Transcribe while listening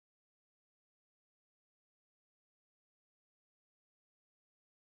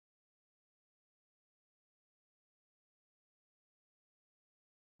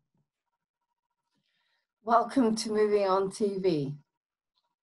Welcome to Moving On TV.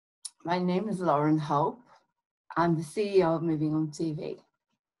 My name is Laurene Hope. I'm the CEO of Moving On TV.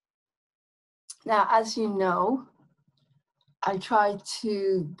 Now, as you know, I try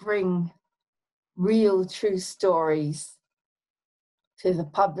to bring real, true stories to the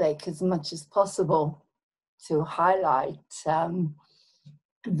public as much as possible to highlight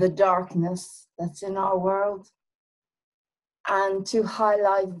the darkness that's in our world and to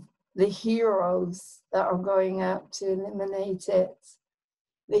highlight the heroes that are going out to eliminate it,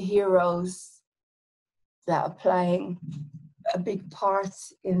 the heroes that are playing a big part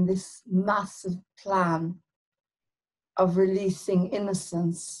in this massive plan of releasing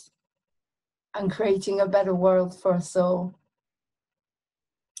innocence and creating a better world for us all.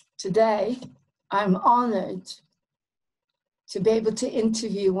 Today, I'm honored to be able to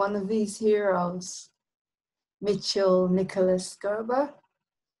interview one of these heroes, Mitchell Nicholas Gerber,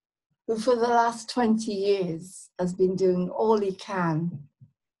 who for the last 20 years has been doing all he can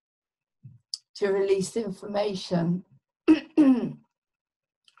to release information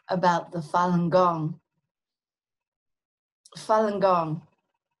about the Falun Gong. Falun Gong,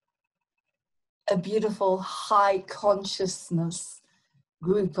 a beautiful high consciousness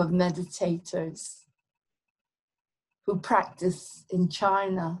group of meditators who practice in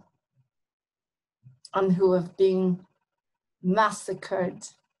China and who have been massacred,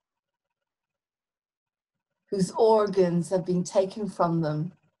 whose organs have been taken from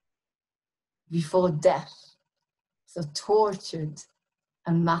them before death, so tortured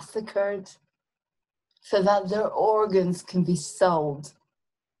and massacred so that their organs can be sold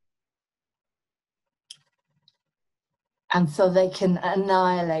and so they can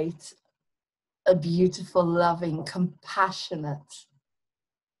annihilate a beautiful, loving, compassionate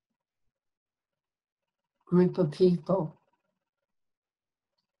group of people.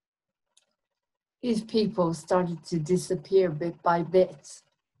 These people started to disappear bit by bit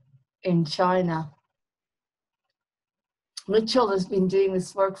in China. Mitchell has been doing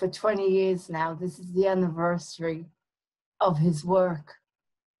this work for 20 years now. This is the anniversary of his work.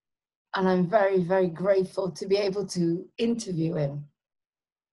 And I'm very, very grateful to be able to interview him.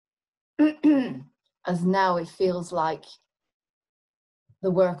 As now it feels like the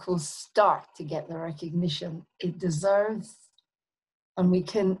work will start to get the recognition it deserves, and we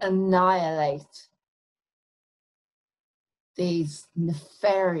can annihilate these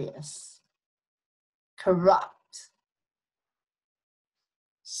nefarious, corrupt,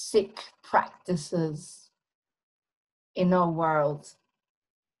 sick practices in our world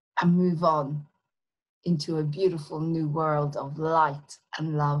and move on into a beautiful new world of light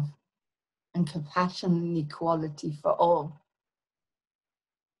and love and compassion and equality for all.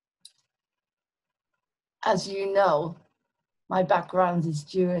 As you know, my background is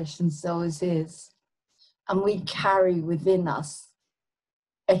Jewish and so is his. And we carry within us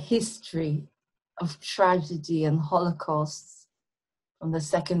a history of tragedy and holocausts from the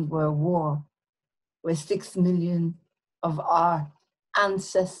Second World War, where 6 million of our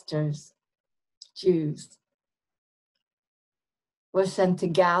ancestors, Jews, were sent to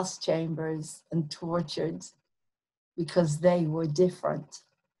gas chambers and tortured because they were different.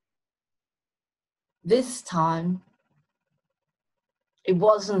 This time, it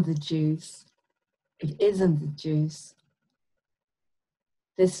wasn't the Jews. It isn't the Jews.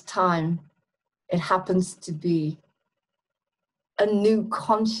 This time, it happens to be a new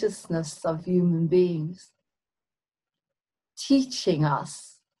consciousness of human beings, teaching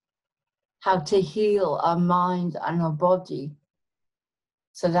us how to heal our mind and our body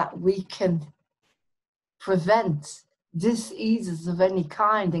so that we can prevent diseases of any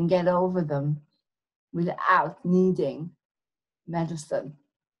kind and get over them without needing medicine.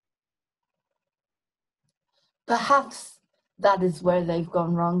 Perhaps that is where they've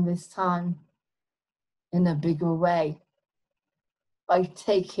gone wrong this time in a bigger way, by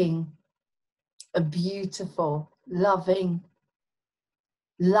taking a beautiful, loving,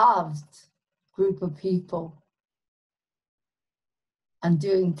 loved group of people and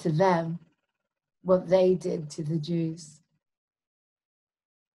doing to them what they did to the Jews.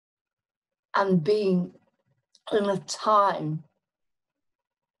 And being in the time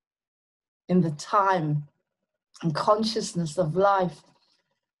and consciousness of life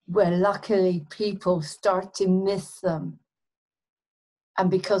where luckily people start to miss them.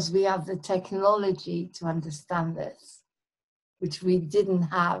 And because we have the technology to understand this, which we didn't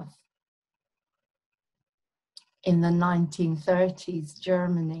have in the 1930s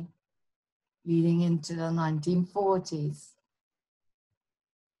Germany, leading into the 1940s.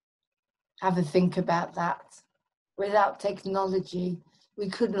 Have a think about that. Without technology, we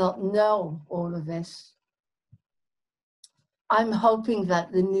could not know all of this. I'm hoping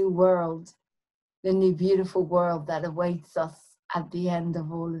that the new world, the new beautiful world that awaits us at the end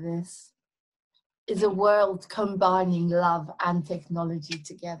of all of this, is a world combining love and technology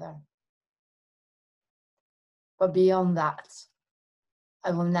together. But beyond that,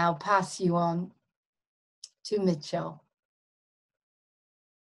 I will now pass you on to Mitchell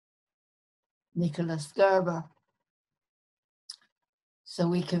Nicholas Gerber, so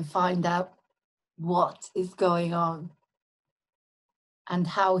we can find out what is going on and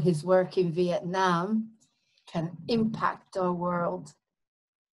how his work in Vietnam can impact our world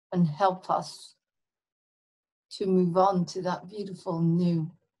and help us to move on to that beautiful, new,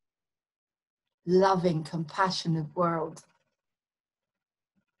 loving, compassionate world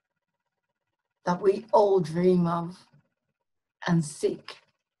that we all dream of and seek.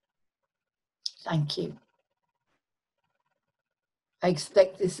 Thank you. I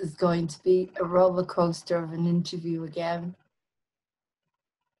expect this is going to be a roller coaster of an interview again.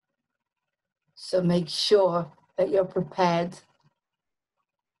 So make sure that you're prepared.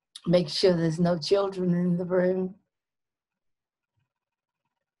 Make sure there's no children in the room.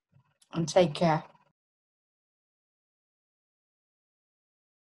 And take care.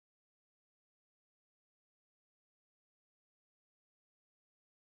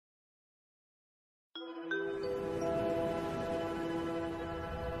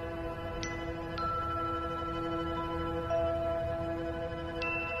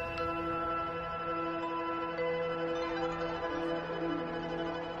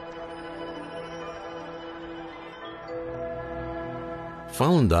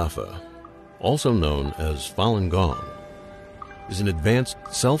 Falun Dafa, also known as Falun Gong, is an advanced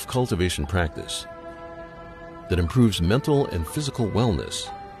self-cultivation practice that improves mental and physical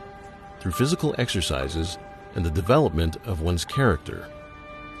wellness through physical exercises and the development of one's character.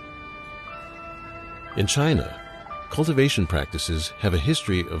 In China, cultivation practices have a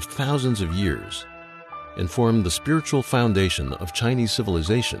history of thousands of years and form the spiritual foundation of Chinese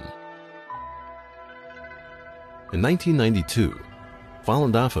civilization. In 1992,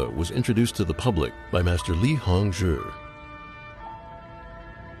 Falun Dafa was introduced to the public by Master Li Hongzhi.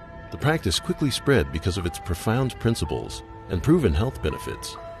 The practice quickly spread because of its profound principles and proven health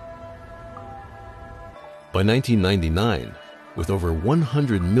benefits. By 1999, with over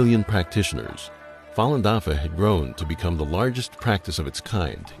 100 million practitioners, Falun Dafa had grown to become the largest practice of its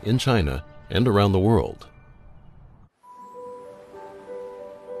kind in China and around the world.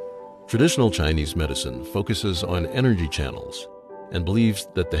 Traditional Chinese medicine focuses on energy channels and believes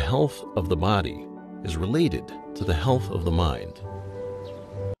that the health of the body is related to the health of the mind.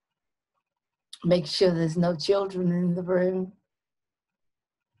 Make sure there's no children in the room.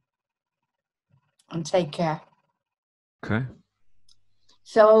 And take care. Okay.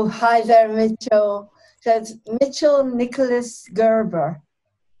 So, hi there, Mitchell. That's Mitchell Nicholas Gerber.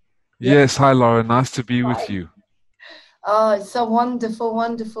 Yes, hi Laura, nice to be with you. Oh, it's so wonderful,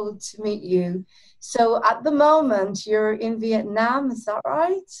 wonderful to meet you. So at the moment, you're in Vietnam, is that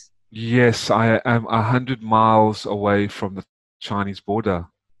right? Yes, I am 100 miles away from the Chinese border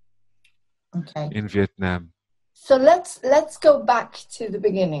in Vietnam. So let's go back to the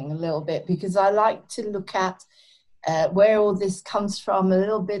beginning a little bit, because I like to look at where all this comes from, a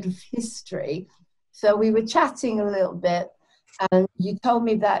little bit of history. So we were chatting a little bit, and you told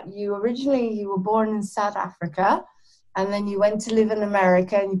me that you were born in South Africa, and then you went to live in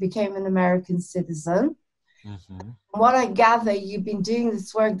America and you became an American citizen. Mm-hmm. What I gather, you've been doing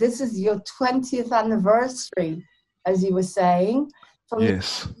this work. This is your 20th anniversary, as you were saying. From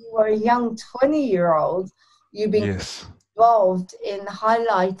yes. You were a young 20-year-old. You've been involved in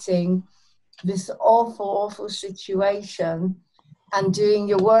highlighting this awful, awful situation and doing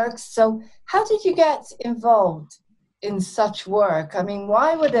your work. So how did you get involved in such work? I mean,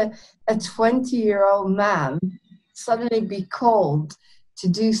 why would a 20-year-old man suddenly be called to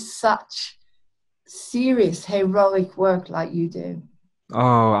do such serious, heroic work like you do?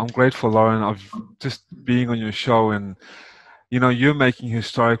 Oh, I'm grateful, Lauren, of just being on your show, and you know, you're making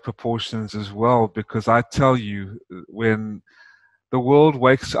historic proportions as well, because I tell you, when the world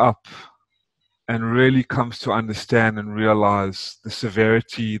wakes up and really comes to understand and realize the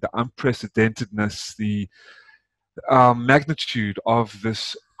severity, the unprecedentedness, the magnitude of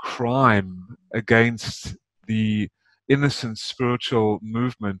this crime against the innocent spiritual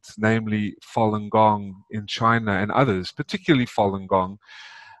movement, namely Falun Gong in China and others, particularly Falun Gong,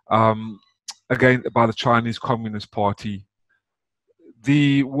 again by the Chinese Communist Party,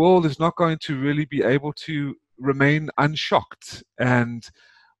 the world is not going to really be able to remain unshocked and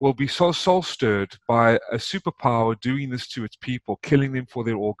will be so soul-stirred by a superpower doing this to its people, killing them for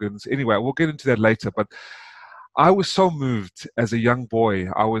their organs. Anyway, we'll get into that later, but I was so moved as a young boy.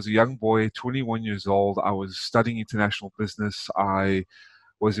 I was a young boy, 21 years old. I was studying international business. I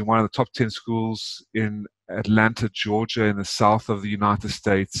was in one of the top 10 schools in Atlanta, Georgia, in the south of the United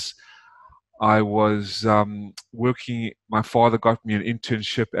States. I was working, my father got me an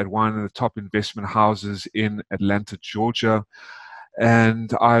internship at one of the top investment houses in Atlanta, Georgia.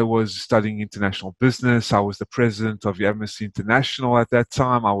 And I was studying international business. I was the president of Amnesty International at that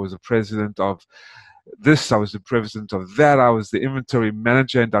time. I was the president of this, I was the president of that. I was the inventory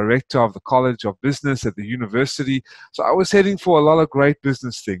manager and director of the College of Business at the university. So I was heading for a lot of great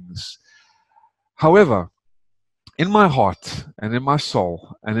business things. However, in my heart and in my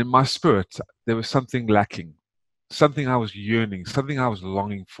soul and in my spirit, there was something lacking, something I was yearning, something I was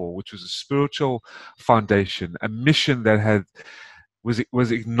longing for, which was a spiritual foundation, a mission that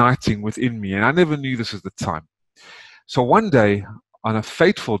was igniting within me. And I never knew this at the time. So one day, on a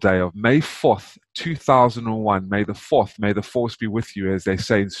fateful day of May 4th, 2001, May the 4th, may the force be with you, as they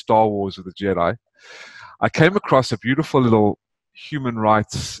say in Star Wars of the Jedi, I came across a beautiful little human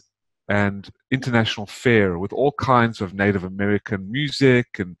rights and international fair with all kinds of Native American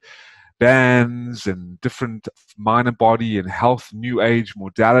music and bands and different mind and body and health, new age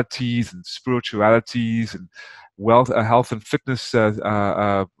modalities and spiritualities and health and fitness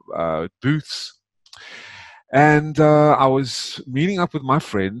booths. And I was meeting up with my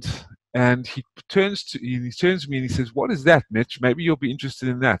friend, and he turns to me and he says, "What is that, Mitch? Maybe you'll be interested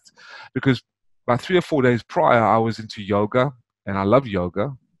in that." Because about 3 or 4 days prior, I was into yoga, and I love yoga,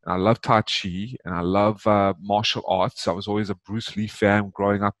 and I love Tai Chi, and I love martial arts. I was always a Bruce Lee fan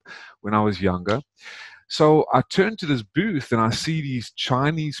growing up when I was younger. So I turn to this booth and I see these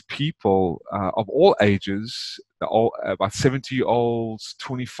Chinese people of all ages, about 70-year-olds,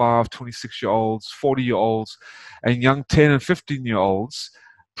 25, 26-year-olds, 40-year-olds, and young 10 and 15-year-olds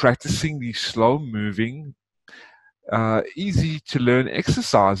practicing these slow-moving, easy-to-learn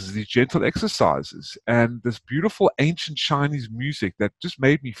exercises, these gentle exercises, and this beautiful ancient Chinese music that just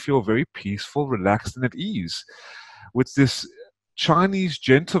made me feel very peaceful, relaxed, and at ease. With this Chinese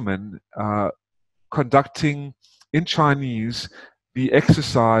gentleman conducting in Chinese the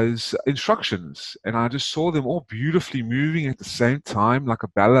exercise instructions, and I just saw them all beautifully moving at the same time, like a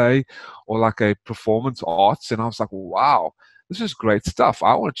ballet or like a performance arts, and I was like, wow, this is great stuff.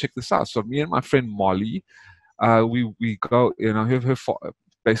 I want to check this out. So me and my friend Molly, we go,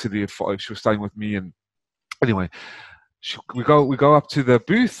 basically she was staying with me, and anyway, we go up to the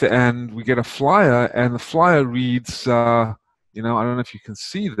booth and we get a flyer, and the flyer reads, I don't know if you can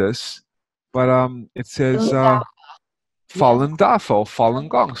see this, but it says Falun Dafa or Falun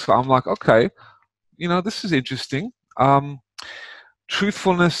Gong. So I'm like, okay, this is interesting.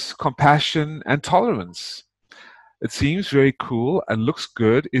 Truthfulness, compassion, and tolerance. It seems very cool and looks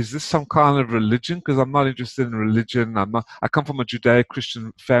good. Is this some kind of religion? Because I'm not interested in religion. I come from a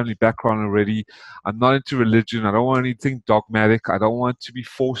Judeo-Christian family background already. I'm not into religion. I don't want anything dogmatic. I don't want to be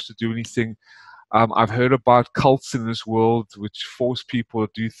forced to do anything. I've heard about cults in this world which force people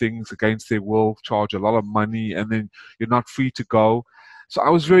to do things against their will, charge a lot of money, and then you're not free to go. So I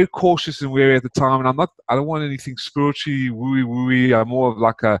was very cautious and wary at the time, and I don't want anything spiritually wooey. I'm more of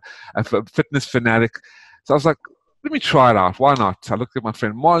like a fitness fanatic. So I was like, let me try it out. Why not? I looked at my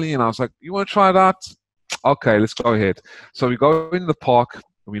friend Molly, and I was like, you want to try it out? Okay, let's go ahead. So we go in the park, and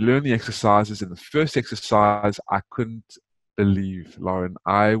we learn the exercises. And the first exercise, I couldn't believe, Laurene.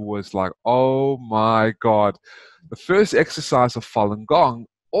 I was like, oh my God. The first exercise of Falun Gong,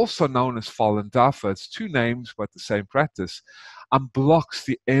 also known as Falun Dafa, it's two names but the same practice, unblocks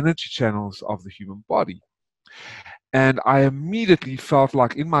the energy channels of the human body. And I immediately felt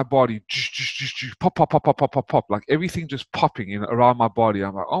like in my body, pop, pop, pop, pop, pop, pop, pop, like everything just popping around my body.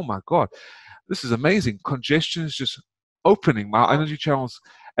 I'm like, oh my God, this is amazing. Congestion is just opening my energy channels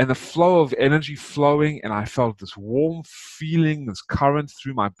and the flow of energy flowing. And I felt this warm feeling, this current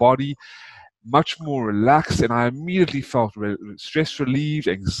through my body, much more relaxed. And I immediately felt stress relieved,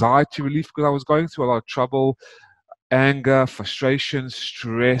 anxiety relief, because I was going through a lot of trouble, anger, frustration,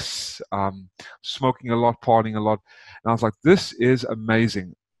 stress, smoking a lot, partying a lot. And I was like, this is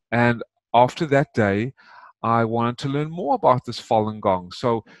amazing. And after that day, I wanted to learn more about this Falun Gong.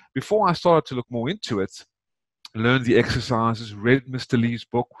 So before I started to look more into it, learned the exercises, read Mr. Lee's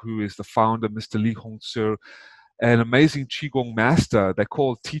book, who is the founder, Mr. Lee Hong Seo, an amazing Qigong master. They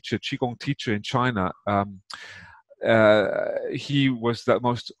call teacher, Qigong teacher in China. He was the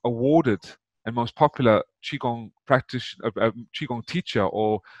most awarded and most popular Qigong practitioner, Qigong teacher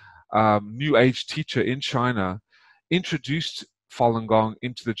or New Age teacher in China, introduced Falun Gong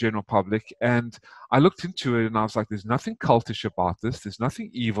into the general public. And I looked into it and I was like, there's nothing cultish about this. There's nothing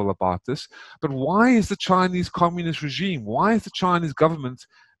evil about this. But why is the Chinese communist regime, why is the Chinese government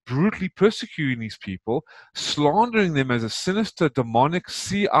brutally persecuting these people, slandering them as a sinister, demonic,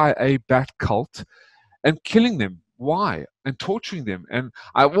 CIA-backed cult, and killing them? Why? And torturing them. And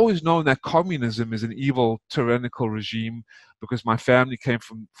I've always known that communism is an evil, tyrannical regime because my family came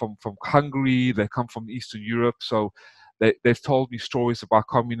from Hungary, they come from Eastern Europe, so they've told me stories about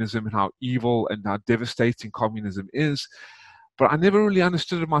communism and how evil and how devastating communism is. But I never really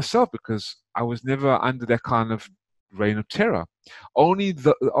understood it myself because I was never under that kind of reign of terror. Only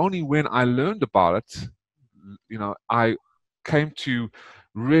when I learned about it, I came to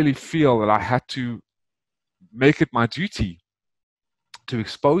really feel that I had to make it my duty to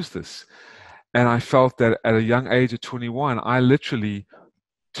expose this. And I felt that at a young age of 21, I literally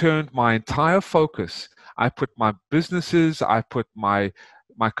turned my entire focus. I put my businesses, I put my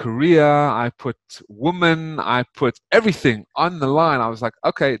career, I put women, I put everything on the line. I was like,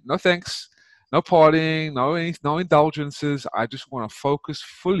 okay, no thanks, no partying, no indulgences. I just want to focus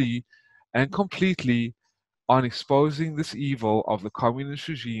fully and completely on exposing this evil of the communist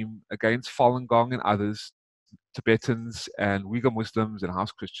regime against Falun Gong and others, Tibetans and Uyghur Muslims and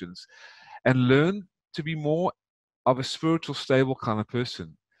house Christians, and learn to be more of a spiritual, stable kind of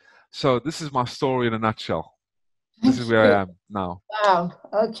person. So this is my story in a nutshell. This is where I am now. Wow.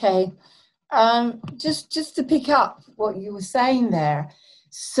 Okay. Just to pick up what you were saying there.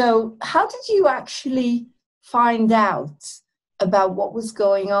 So how did you actually find out about what was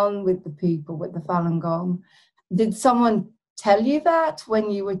going on with the people, with the Falun Gong? Did someone tell you that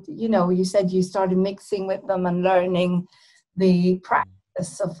when you were, you said you started mixing with them and learning the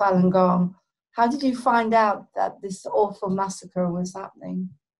practice of Falun Gong? How did you find out that this awful massacre was happening?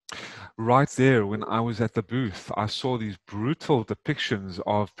 Right there, when I was at the booth, I saw these brutal depictions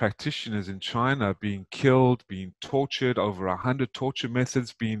of practitioners in China being killed, being tortured, over 100 torture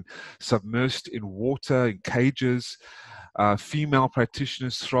methods, being submersed in water, in cages, female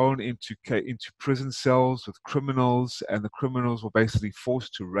practitioners thrown into prison cells with criminals, and the criminals were basically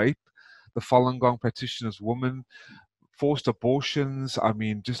forced to rape the Falun Gong practitioners' women, forced abortions. I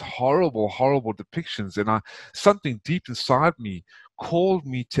mean, just horrible, horrible depictions. And something deep inside me called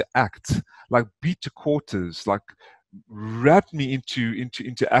me to act, like beat to quarters, like wrapped me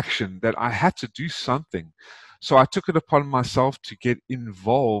into action, that I had to do something. So I took it upon myself to get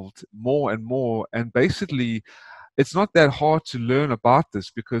involved more and more. And basically, it's not that hard to learn about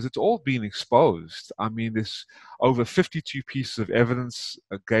this because it's all been exposed. I mean, there's over 52 pieces of evidence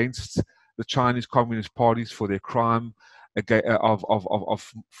against the Chinese Communist parties for their crime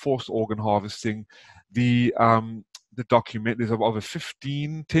of forced organ harvesting. There's over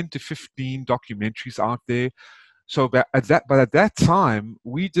 10 to 15 documentaries out there. So at that time,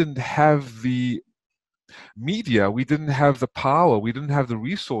 we didn't have the media, we didn't have the power, we didn't have the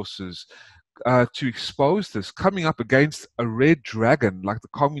resources to expose this. Coming up against a red dragon like the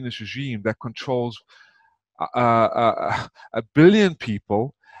communist regime that controls a billion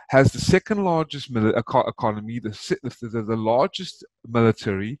people, has the second largest economy, the largest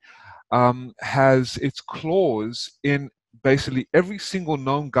military, has its claws in basically every single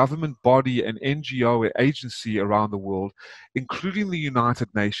known government body and NGO agency around the world, including the United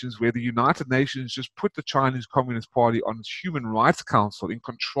Nations, where the United Nations just put the Chinese Communist Party on its Human Rights Council, in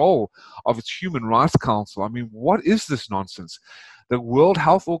control of its Human Rights Council. I mean, what is this nonsense? The World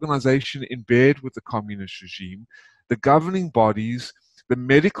Health Organization in bed with the communist regime, the governing bodies, the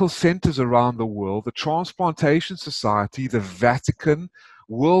medical centers around the world, the Transplantation Society, the Vatican,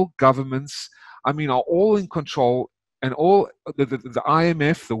 world governments, I mean, are all in control. And all the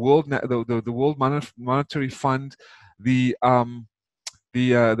IMF, the World Monetary Fund, the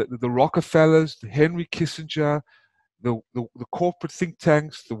Rockefellers, the Henry Kissinger, the corporate think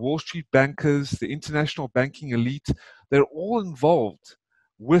tanks, the Wall Street bankers, the international banking elite, they're all involved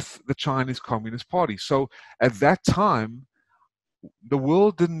with the Chinese Communist Party. So at that time, the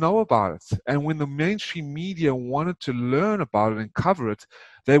world didn't know about it. And when the mainstream media wanted to learn about it and cover it,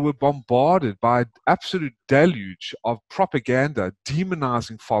 they were bombarded by an absolute deluge of propaganda,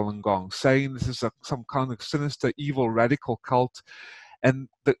 demonizing Falun Gong, saying this is some kind of sinister, evil, radical cult. And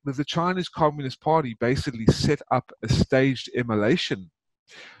the Chinese Communist Party basically set up a staged immolation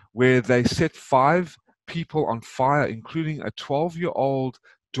where they set 5 people on fire, including a 12-year-old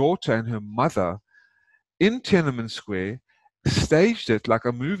daughter and her mother, in Tiananmen Square, staged it like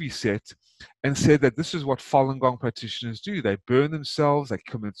a movie set, and said that this is what Falun Gong practitioners do. They burn themselves, they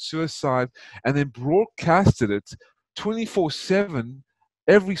commit suicide, and then broadcasted it 24/7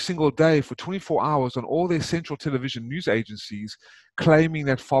 every single day for 24 hours on all their central television news agencies, claiming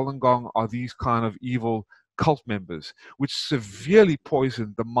that Falun Gong are these kind of evil cult members, which severely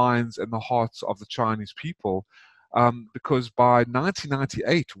poisoned the minds and the hearts of the Chinese people. Because by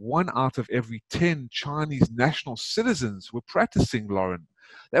 1998, 1 out of every 10 Chinese national citizens were practicing, Laurene.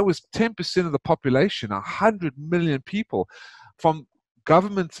 That was 10% of the population, 100 million people. From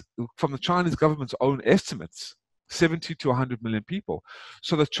the Chinese government's own estimates, 70 to 100 million people.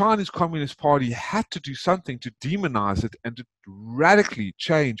 So the Chinese Communist Party had to do something to demonize it and to radically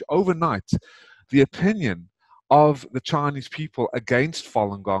change overnight the opinion of the Chinese people against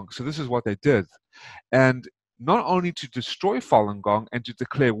Falun Gong. So this is what they did. And not only to destroy Falun Gong and to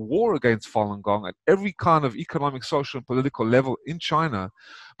declare war against Falun Gong at every kind of economic, social, and political level in China,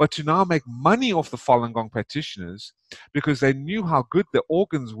 but to now make money off the Falun Gong practitioners because they knew how good their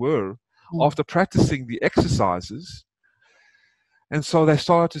organs were after practicing the exercises. And so they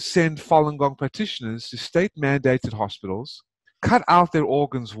started to send Falun Gong practitioners to state-mandated hospitals, cut out their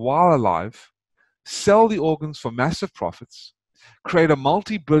organs while alive, sell the organs for massive profits, create a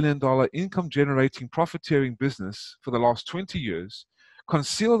multi-billion-dollar income-generating profiteering business for the last 20 years,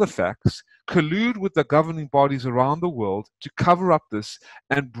 conceal the facts, collude with the governing bodies around the world to cover up this,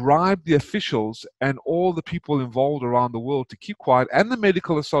 and bribe the officials and all the people involved around the world to keep quiet, and the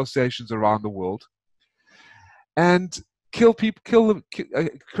medical associations around the world, and kill people,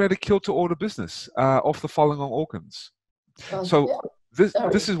 create a kill-to-order business off the Falun Gong organs. So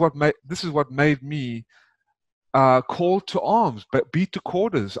this is what made me call to arms, but beat to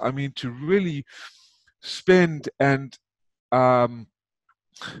quarters. I mean, to really spend and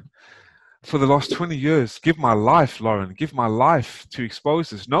for the last 20 years, give my life, Laurene, give my life to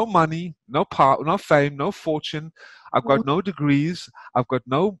expose this. No money, no power, no fame, no fortune. I've got no degrees. I've got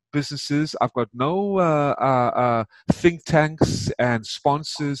no businesses. I've got no think tanks and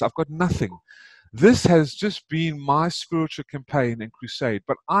sponsors. I've got nothing. This has just been my spiritual campaign and crusade,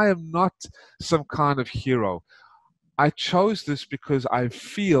 but I am not some kind of hero. I chose this because I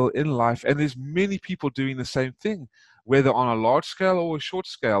feel in life, and there's many people doing the same thing, whether on a large scale or a short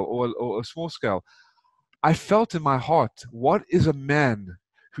scale or a small scale. I felt in my heart, what is a man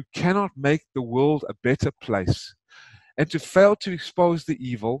who cannot make the world a better place? And to fail to expose the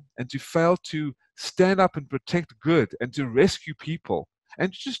evil, and to fail to stand up and protect good, and to rescue people,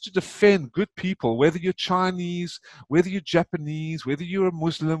 and just to defend good people, whether you're Chinese, whether you're Japanese, whether you're a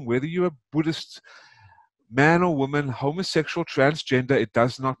Muslim, whether you're a Buddhist, man or woman, homosexual, transgender, it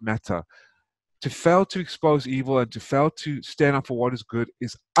does not matter. To fail to expose evil and to fail to stand up for what is good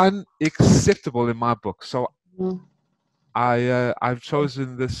is unacceptable in my book. So I've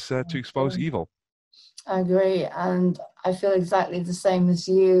chosen this to expose evil. I agree, and I feel exactly the same as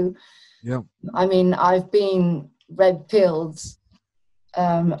you. Yeah. I mean, I've been red pilled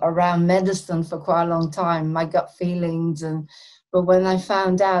around medicine for quite a long time, my gut feelings, but when I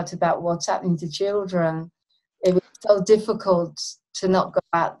found out about what's happening to children, it was so difficult to not go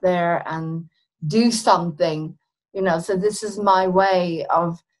out there and do something, so this is my way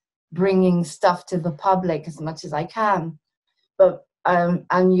of bringing stuff to the public as much as I can. But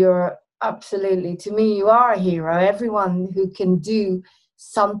and you're absolutely, to me, you are a hero. Everyone who can do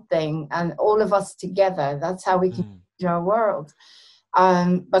something, and all of us together, that's how we can change our world.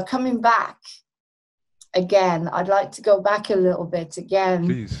 But coming back again, I'd like to go back a little bit again.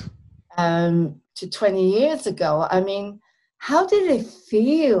 Please. To 20 years ago. I mean, how did it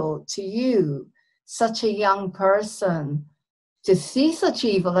feel to you, such a young person, to see such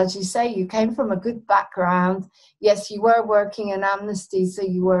evil? As you say, you came from a good background. Yes, you were working in Amnesty, so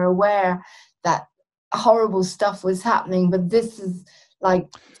you were aware that horrible stuff was happening, but this is like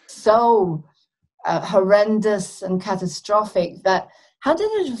so horrendous and catastrophic. That how did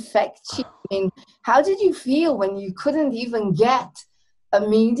it affect you? I mean, how did you feel when you couldn't even get a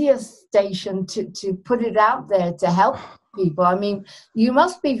media station to put it out there to help people? I mean, you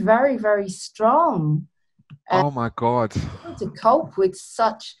must be very, very strong. Oh my God. To cope with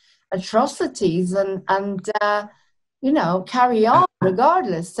such atrocities and carry on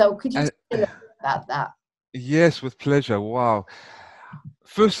regardless. So could you say a little bit about that? Yes, with pleasure. Wow.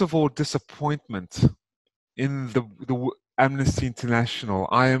 First of all, disappointment in the Amnesty International.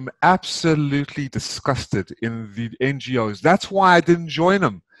 I am absolutely disgusted in the NGOs. That's why I didn't join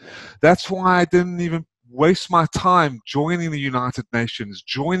them. That's why I didn't even waste my time joining the United Nations,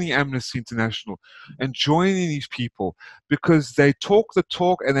 joining Amnesty International, and joining these people, because they talk the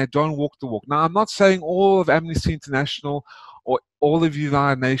talk and they don't walk the walk. Now, I'm not saying all of Amnesty International or all of the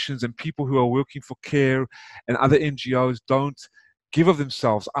United Nations and people who are working for CARE and other NGOs don't give of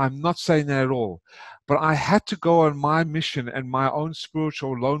themselves. I'm not saying that at all. But I had to go on my mission and my own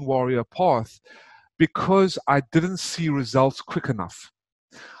spiritual lone warrior path because I didn't see results quick enough.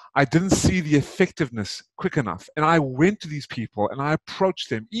 I didn't see the effectiveness quick enough. And I went to these people and I approached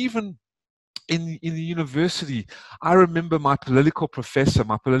them. Even in the university, I remember my political professor,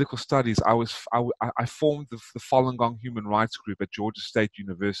 my political studies, I formed the Falun Gong Human Rights Group at Georgia State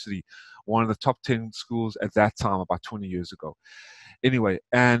University, one of the top 10 schools at that time, about 20 years ago. Anyway,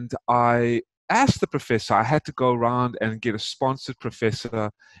 and I asked the professor, I had to go around and get a sponsored professor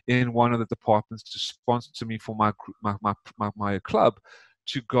in one of the departments to sponsor me for my club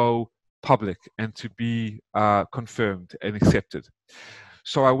to go public and to be confirmed and accepted.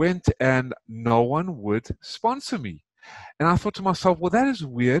 So I went and no one would sponsor me. And I thought to myself, well, that is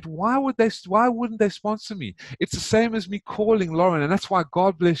weird. Why wouldn't they sponsor me? It's the same as me calling Laurene. And that's why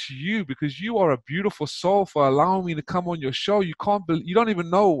God bless you, because you are a beautiful soul for allowing me to come on your show. You don't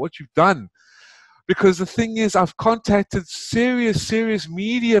even know what you've done. Because the thing is, I've contacted serious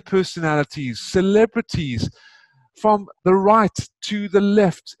media personalities, celebrities, from the right to the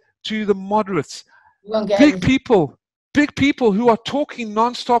left to the moderates, big people who are talking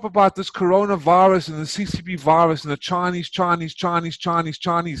nonstop about this coronavirus and the CCP virus and the Chinese.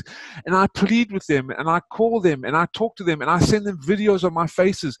 And I plead with them and I call them and I talk to them and I send them videos of my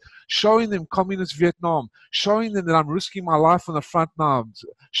faces, showing them communist Vietnam, showing them that I'm risking my life on the front lines,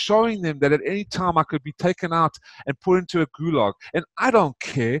 showing them that at any time I could be taken out and put into a gulag. And I don't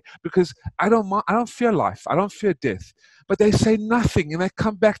care because I don't fear life. I don't fear death. But they say nothing and they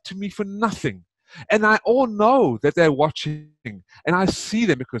come back to me for nothing. And I all know that they're watching, and I see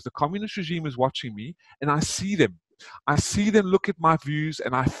them because the communist regime is watching me, and I see them. I see them look at my views,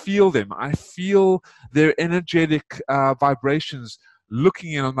 and I feel them. I feel their energetic vibrations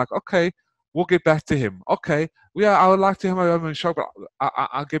looking in. I'm like, okay, we'll get back to him. Okay, yeah, I would like to have my own show, but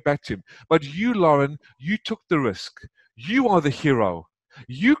I'll get back to him. But you, Laurene, you took the risk. You are the hero.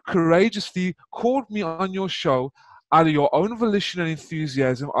 You courageously called me on your show out of your own volition and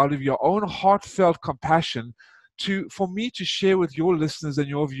enthusiasm, out of your own heartfelt compassion, for me to share with your listeners and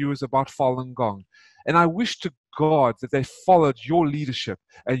your viewers about Falun Gong. And I wish to God that they followed your leadership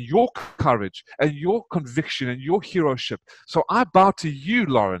and your courage and your conviction and your heroship. So I bow to you,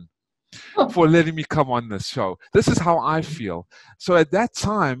 Laurene, for letting me come on this show. This is how I feel. So at that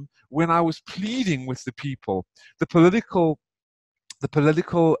time, when I was pleading with the people, the political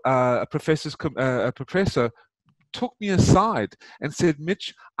professor took me aside and said,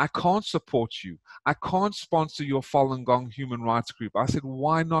 Mitch, I can't support you. I can't sponsor your Falun Gong human rights group. I said,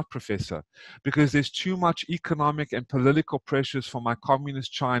 why not, Professor? Because there's too much economic and political pressures from my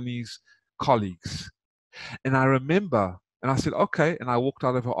communist Chinese colleagues. And I remember, and I said, okay, and I walked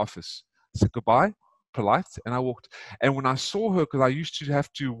out of her office. I said, goodbye, polite, and I walked. And when I saw her, because I used to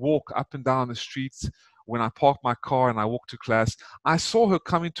have to walk up and down the streets when I parked my car and I walked to class, I saw her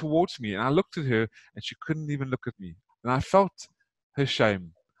coming towards me and I looked at her and she couldn't even look at me. And I felt her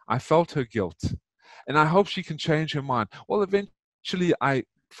shame. I felt her guilt. And I hope she can change her mind. Well, eventually I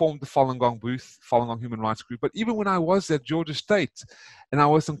formed the Falun Gong booth, Falun Gong Human Rights Group. But even when I was at Georgia State and I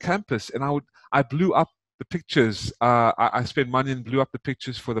was on campus and I blew up the pictures, I spent money and blew up the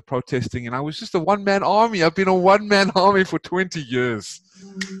pictures for the protesting, and I was just a one-man army. I've been a one-man army for 20 years.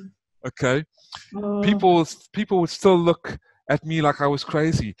 Okay? People would still look at me like I was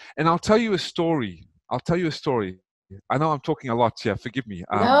crazy. And I'll tell you a story. I know I'm talking a lot here. Forgive me.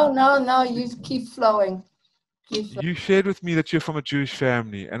 No. You keep flowing. You shared with me that you're from a Jewish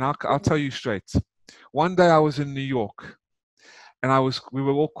family, and I'll tell you straight. One day I was in New York, and we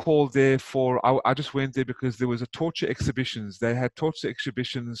were all called there I just went there because there was a torture exhibitions. They had torture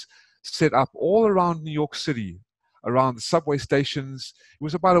exhibitions set up all around New York City, around the subway stations. It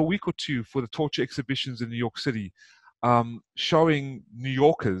was about a week or two for the torture exhibitions in New York City, showing New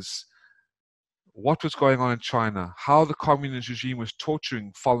Yorkers what was going on in China, how the communist regime was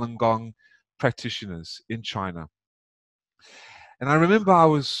torturing Falun Gong practitioners in China. And I remember I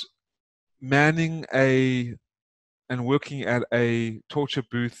was manning and working at a torture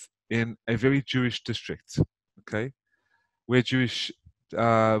booth in a very Jewish district, okay, where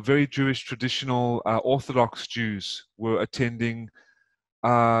very Jewish traditional Orthodox Jews were attending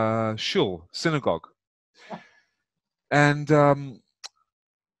shul, synagogue. And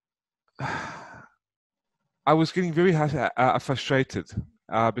I was getting very frustrated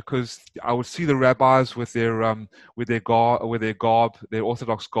because I would see the rabbis with their garb, their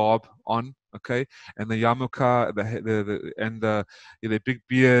Orthodox garb on, okay, and the yarmulke, their big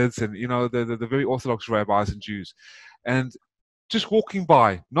beards, and the very Orthodox rabbis and Jews, and just walking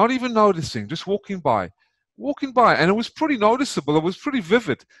by, not even noticing, just walking by, walking by, and it was pretty noticeable. It was pretty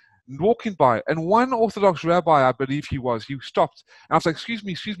vivid. Walking by, and one Orthodox rabbi, I believe he stopped, and I was like, excuse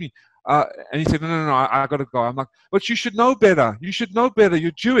me, and he said, no, I got to go. I'm like, but you should know better. You should know better.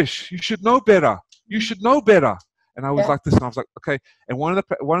 You're Jewish. You should know better. You should know better. And I was like this, and I was like, okay. And one of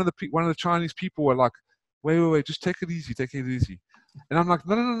the Chinese people were like, wait, just take it easy, take it easy. And I'm like,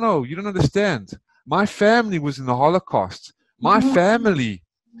 no, you don't understand. My family was in the Holocaust. My family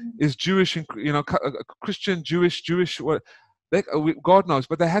is Jewish, and Christian, Jewish. What? God knows,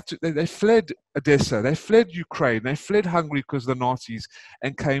 but they had to. They fled Odessa, they fled Ukraine, they fled Hungary because of the Nazis,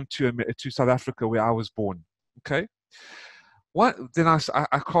 and came to South Africa, where I was born. Okay. Then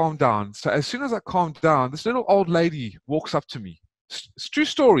I calmed down. So as soon as I calmed down, this little old lady walks up to me. It's true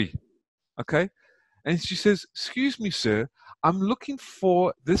story. Okay. And she says, excuse me, sir, I'm looking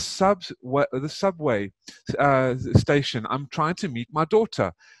for this subway station. I'm trying to meet my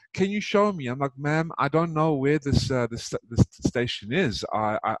daughter. Can you show me? I'm like, ma'am, I don't know where this station is.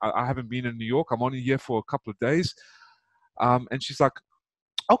 I haven't been in New York. I'm only here for a couple of days. And she's like,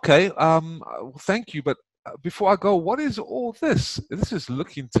 okay, thank you. But before I go, what is all this? This is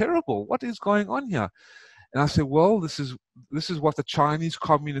looking terrible. What is going on here? And I said, well, this is what the Chinese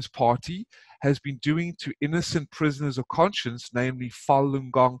Communist Party has been doing to innocent prisoners of conscience, namely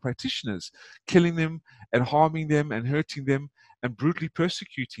Falun Gong practitioners, killing them and harming them and hurting them and brutally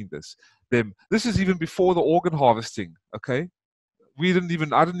persecuting them. This is even before the organ harvesting, okay? I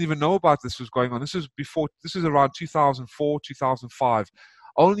didn't even know about this was going on. This is around 2004, 2005.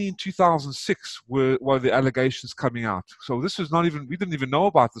 Only in 2006 were the allegations coming out. So we didn't even know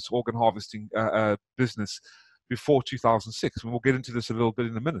about this organ harvesting business before 2006. And we'll get into this a little bit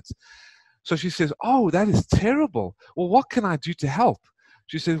in a minute. So she says, oh, that is terrible. Well, what can I do to help?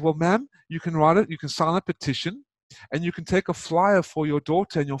 She says, well, ma'am, you can write it, you can sign a petition, and you can take a flyer for your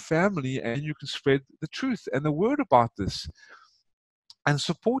daughter and your family, and you can spread the truth and the word about this and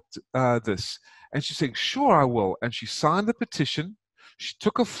support this. And she's saying, sure, I will. And she signed the petition. She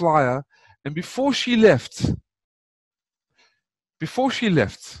took a flyer, and before she left, do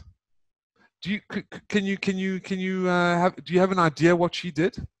you have an idea what she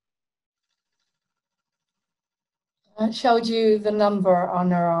did? It showed you the number on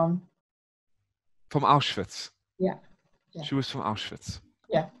her arm. From Auschwitz. Yeah. She was from Auschwitz.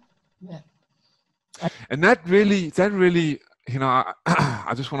 Yeah. And that really, I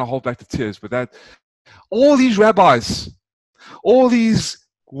just want to hold back the tears, but all these rabbis, all these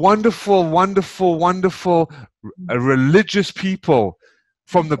wonderful religious people,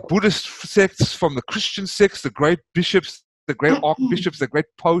 from the Buddhist sects, from the Christian sects, the great bishops, the great archbishops, the great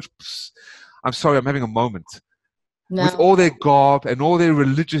popes. I'm sorry, I'm having a moment. No. With all their garb and all their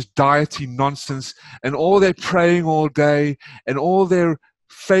religious deity nonsense and all their praying all day and all their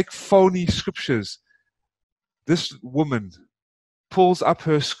fake phony scriptures, this woman pulls up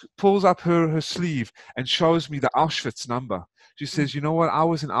her sleeve and shows me the Auschwitz number. She says, you know what? I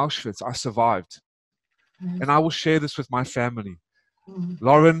was in Auschwitz. I survived. And I will share this with my family.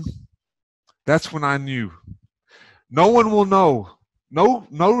 Laurene, that's when I knew. No one will know. No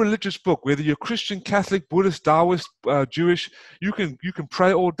religious book, whether you're Christian, Catholic, Buddhist, Taoist, Jewish, you can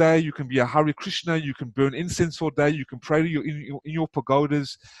pray all day. You can be a Hare Krishna. You can burn incense all day. You can pray in your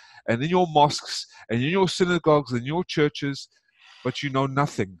pagodas and in your mosques and in your synagogues and your churches, but you know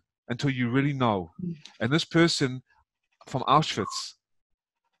nothing until you really know. And this person from Auschwitz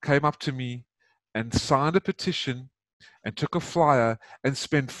came up to me and signed a petition and took a flyer and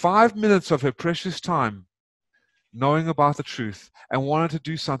spent 5 minutes of her precious time knowing about the truth and wanted to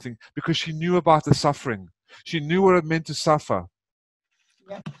do something because she knew about the suffering. She knew what it meant to suffer.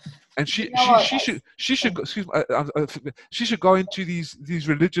 Yeah. And she should go into these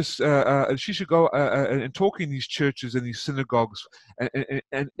religious. She should go and talk in these churches and these synagogues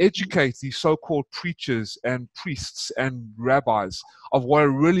and educate these so-called preachers and priests and rabbis of what it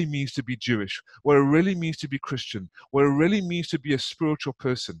really means to be Jewish, what it really means to be Christian, what it really means to be a spiritual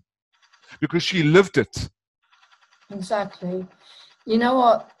person, because she lived it. Exactly. You know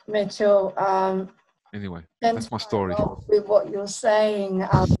what, Mitchell? Anyway, that's my story. With what you're saying,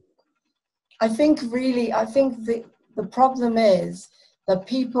 I think the problem is that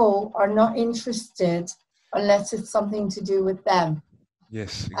people are not interested unless it's something to do with them.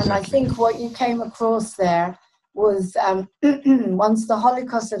 Yes, exactly. And I think what you came across there was once the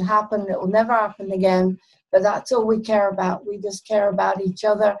Holocaust had happened, it will never happen again, but that's all we care about. We just care about each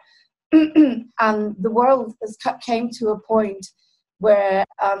other. And the world came to a point where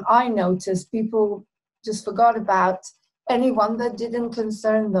I noticed people just forgot about anyone that didn't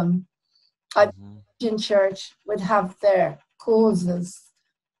concern them. In church would have their causes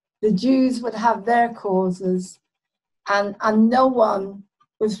the Jews would have their causes, and no one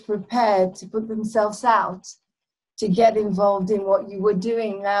was prepared to put themselves out to get involved in what you were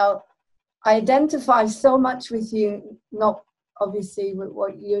doing. Now, I identify so much with you, not obviously with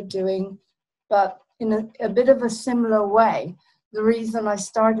what you're doing, but in a bit of a similar way. The reason I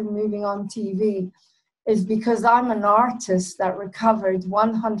started moving on TV is because I'm an artist that recovered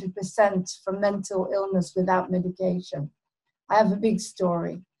 100% from mental illness without medication. I have a big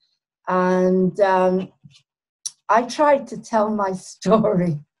story. And I tried to tell my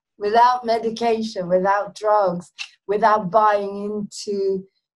story without medication, without drugs, without buying into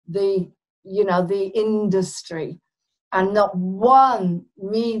the industry. And not one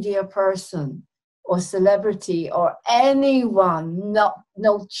media person or celebrity or anyone,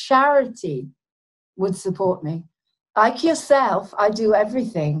 no charity would support me. Like yourself, I do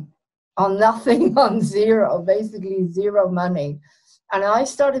everything on nothing, on zero, basically zero money. And I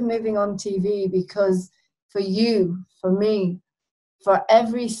started moving on TV because for you, for me, for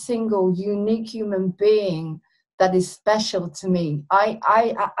every single unique human being that is special to me, I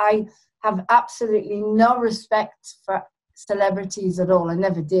have absolutely no respect for celebrities at all. I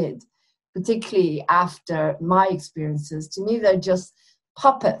never did, particularly after my experiences. To me, they're just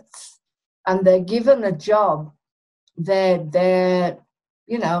puppets, and they're given a job. They're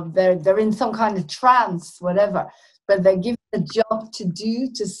in some kind of trance, whatever, but they're given a job to do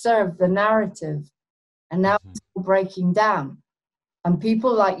to serve the narrative. And now it's all breaking down. And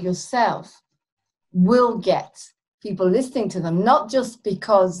people like yourself will get people listening to them, not just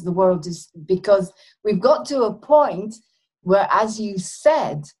because the world is, because we've got to a point where, as you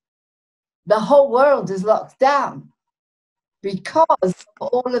said, the whole world is locked down because of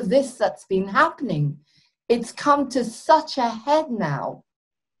all of this that's been happening. It's come to such a head now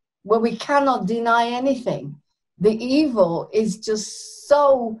where we cannot deny anything. The evil is just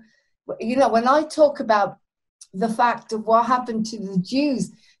so, when I talk about the fact of what happened to the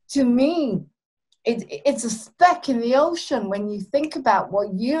Jews, to me, it's a speck in the ocean when you think about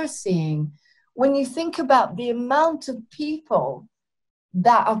what you're seeing, when you think about the amount of people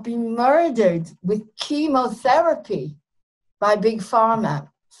that have been murdered with chemotherapy by Big Pharma,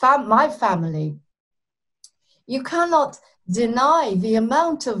 my family. You cannot deny the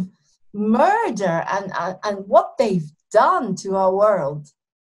amount of murder and what they've done to our world.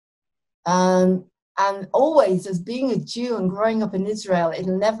 And always, as being a Jew and growing up in Israel,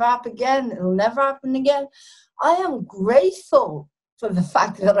 it'll never happen again. It'll never happen again. I am grateful for the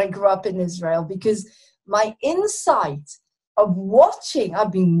fact that I grew up in Israel, because my insight of watching,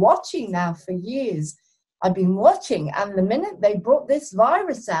 I've been watching now for years. I've been watching, and the minute they brought this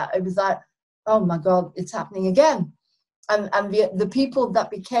virus out, it was like, oh my God, it's happening again. And the people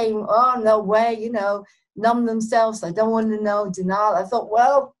that became, oh, no way, numb themselves, I don't want to know, denial. I thought,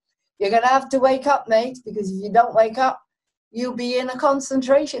 well, you're going to have to wake up, mate, because if you don't wake up, you'll be in a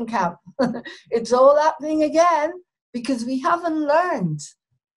concentration camp. It's all happening again because we haven't learned.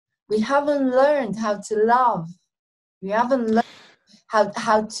 We haven't learned how to love. We haven't learned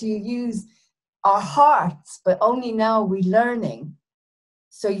how to use our hearts, but only now we're learning.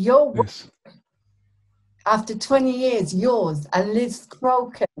 So your work, Yes. After 20 years, yours and Liz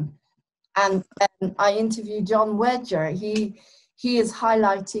Croken, and I interviewed John Wedger. He is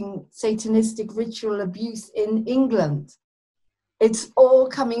highlighting satanistic ritual abuse in England. It's all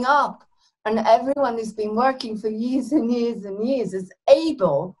coming up, and everyone who's been working for years and years and years is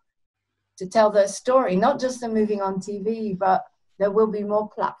able to tell their story, not just the moving on TV, but there will be more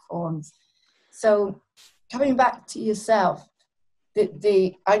platforms. So coming back to yourself,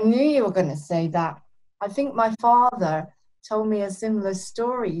 I knew you were going to say that. I think my father told me a similar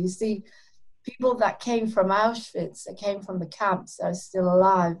story. You see, people that came from Auschwitz, that came from the camps, are still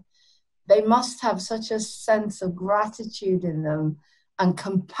alive. They must have such a sense of gratitude in them and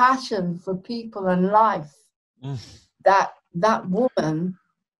compassion for people and life that woman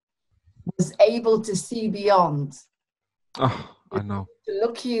was able to see beyond. Oh, I know. To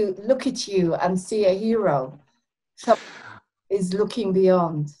look at you and see a hero. Someone is looking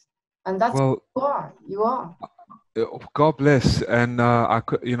beyond. And that's what you are. God bless, and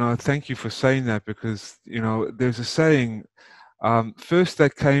thank you for saying that, because there's a saying. First, they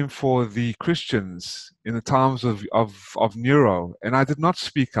came for the Christians in the times of Nero, and I did not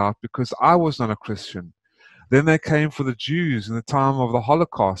speak out because I was not a Christian. Then they came for the Jews in the time of the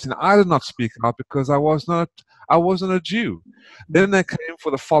Holocaust, and I did not speak out because I wasn't a Jew. Then they came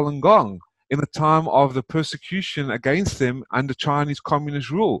for the Falun Gong in the time of the persecution against them under Chinese communist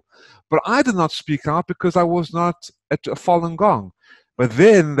rule. But I did not speak out because I was not at a Falun Gong. But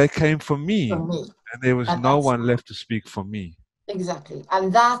then they came for me, and there was no one left to speak for me. Exactly.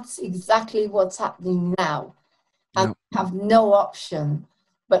 And that's exactly what's happening now. And Yeah. we have no option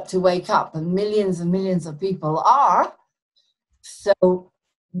but to wake up, and millions of people are. So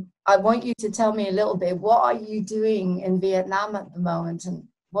I want you to tell me a little bit, what are you doing in Vietnam at the moment, and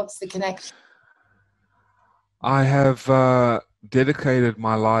what's the connection? I have dedicated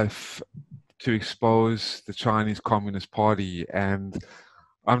my life to expose the Chinese Communist Party, and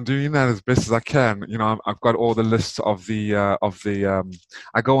I'm doing that as best as I can. You know, I've got all the lists of the.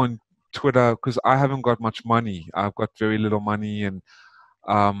 I go on Twitter because I haven't got much money. I've got very little money, and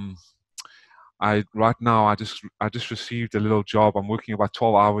um, I right now I just received a little job. I'm working about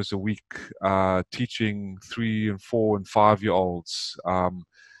 12 hours a week, teaching 3 and 4 and 5 year olds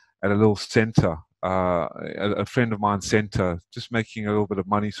at a little center. A friend of mine's center, just making a little bit of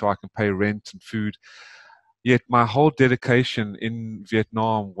money so I can pay rent and food. Yet my whole dedication in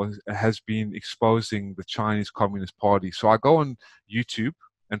Vietnam has been exposing the Chinese Communist Party. So I go on YouTube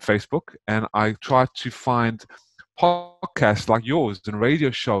and Facebook, and I try to find podcasts like yours and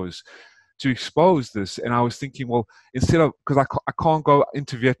radio shows to expose this. And I was thinking, well, instead of, because I can't go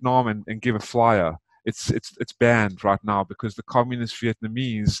into Vietnam and give a flyer. It's banned right now because the communist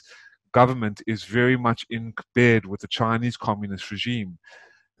Vietnamese government is very much in bed with the Chinese communist regime,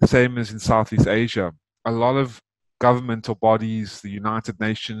 same as in Southeast Asia. A lot of governmental bodies, the United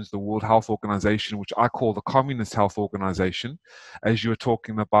Nations, the World Health Organization, which I call the Communist Health Organization, as you were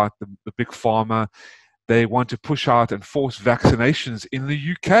talking about the big pharma, they want to push out and force vaccinations in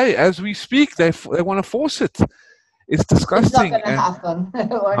the UK as we speak. They want to force it. It's disgusting. It's not going to happen.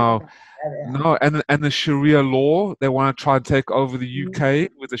 No, no, and the Sharia law, they want to try and take over the UK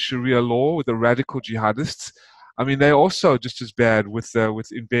with the Sharia law, with the radical jihadists. I mean, they're also just as bad with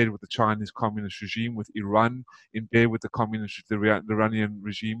in bed with the Chinese communist regime, with Iran in bed with the Iranian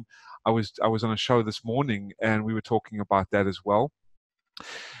regime. I was on a show this morning, and we were talking about that as well.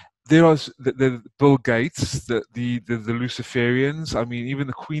 There are the Bill Gates, the Luciferians. I mean, even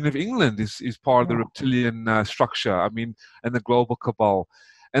the Queen of England is part of the reptilian structure. I mean, and the global cabal.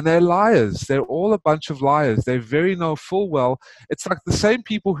 And they're liars. They're all a bunch of liars. They very know full well. It's like the same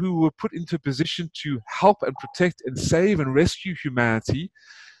people who were put into a position to help and protect and save and rescue humanity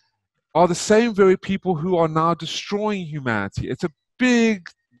are the same very people who are now destroying humanity. It's a big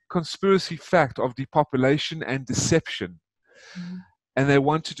conspiracy fact of depopulation and deception. And they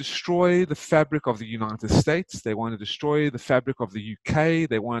want to destroy the fabric of the United States. They want to destroy the fabric of the UK.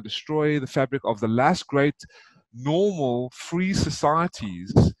 They want to destroy the fabric of the last great normal free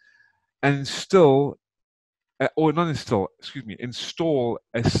societies and install a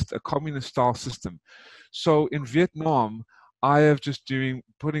communist style system. So in Vietnam, I have just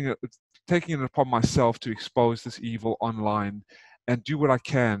taking it upon myself to expose this evil online and do what I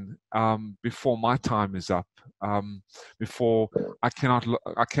can before my time is up, before I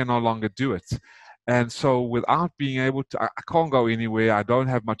can no longer do it. And so without being able to, I can't go anywhere. I don't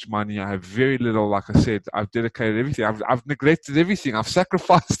have much money. I have very little. Like I said, I've dedicated everything. I've neglected everything. I've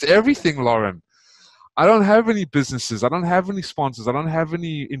sacrificed everything, Laurene. I don't have any businesses. I don't have any sponsors. I don't have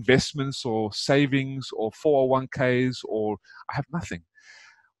any investments or savings or 401ks, or I have nothing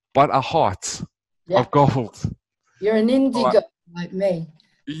but a heart of gold. You're an indigo like me.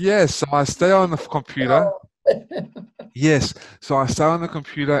 Yes, so I stay on the computer. Yes, so I stay on the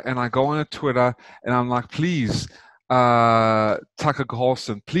computer and I go on a Twitter and I'm like, please, Tucker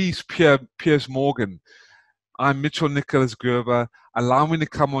Carlson, please, Piers Morgan, I'm Mitchell Nicholas Gerber. Allow me to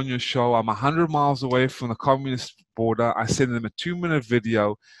come on your show. I'm 100 miles away from the communist border. I send them a 2-minute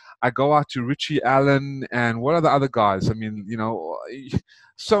video. I go out to Richie Allen and what are the other guys? I mean, you know,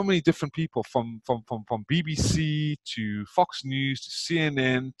 so many different people from BBC to Fox News to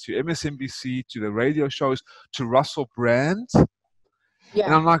CNN to MSNBC to the radio shows to Russell Brand. Yeah.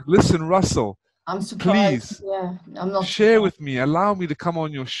 And I'm like, listen, Russell, I'm surprised. Please, I'm not share surprised. With me. Allow me to come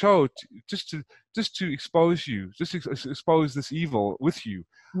on your show just to expose you, just to expose this evil with you.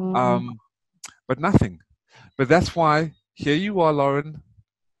 But nothing. But that's why here you are, Laurene,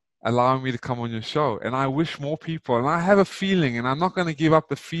 allowing me to come on your show. And I wish more people, and I have a feeling, and I'm not going to give up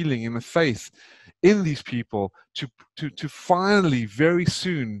the feeling and the faith in these people to finally, very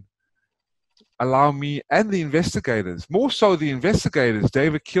soon, allow me and the investigators, more so the investigators,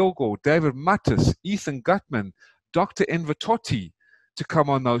 David Kilgore, David Mattis, Ethan Gutman, Dr. Envatotti, to come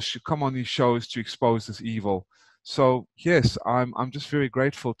on these shows to expose this evil. So yes, I'm just very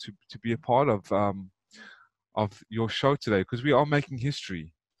grateful to be a part of your show today, because we are making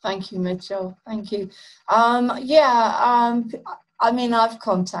history. Thank you, Mitchell. Thank you. I mean, I've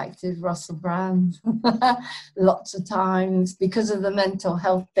contacted Russell Brand lots of times because of the mental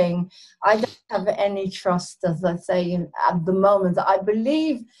health thing. I don't have any trust, as I say, at the moment. I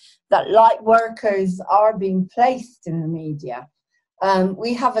believe that light workers are being placed in the media.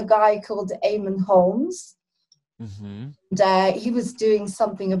 We have a guy called Eamon Holmes. Mm-hmm. And, he was doing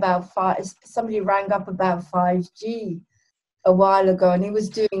something about somebody rang up about 5G a while ago, and he was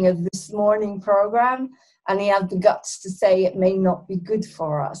doing a This Morning program, and he had the guts to say it may not be good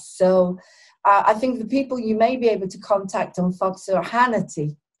for us. So I think the people you may be able to contact on Fox are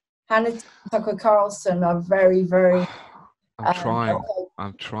Hannity and Tucker Carlson are very, very...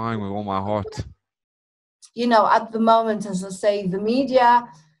 I'm trying with all my heart. You know, at the moment, as I say, the media,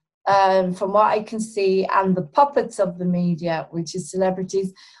 from what I can see, and the puppets of the media, which is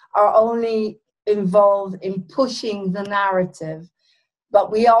celebrities, are only involved in pushing the narrative.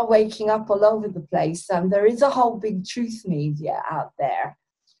 But we are waking up all over the place, and there is a whole big truth media out there.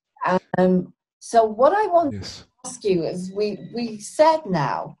 So what I want to ask you is, we said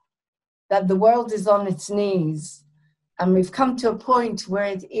now that the world is on its knees, and we've come to a point where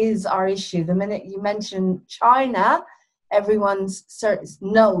it is our issue. The minute you mention China, everyone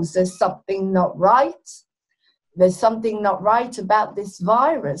knows there's something not right. There's something not right about this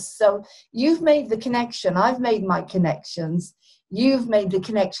virus. So you've made the connection. I've made my connections. You've made the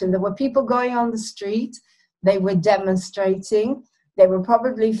connection. There were people going on the street. They were demonstrating. They were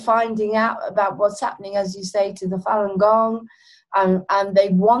probably finding out about what's happening, as you say, to the Falun Gong. And they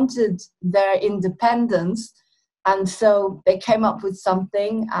wanted their independence. And so they came up with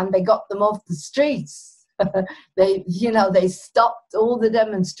something, and they got them off the streets. They stopped all the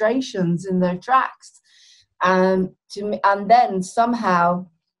demonstrations in their tracks. And then somehow,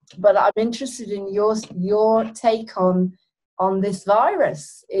 but I'm interested in your take on this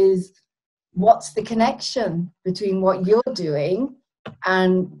virus. Is what's the connection between what you're doing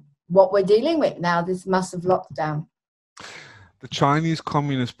and what we're dealing with now, this massive lockdown? The Chinese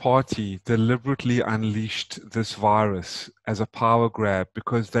Communist Party deliberately unleashed this virus as a power grab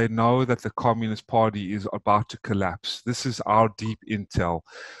because they know that the Communist Party is about to collapse. This is our deep intel.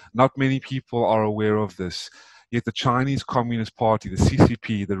 Not many people are aware of this. Yet the Chinese Communist Party, the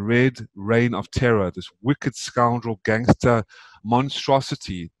CCP, the Red Reign of Terror, this wicked scoundrel gangster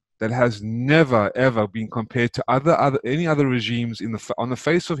monstrosity that has never ever been compared to any other regimes on the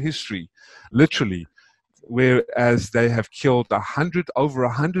face of history, literally. Whereas they have killed over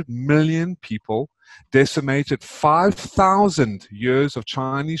 100 million people, decimated 5,000 years of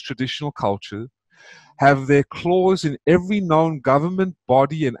Chinese traditional culture, have their claws in every known government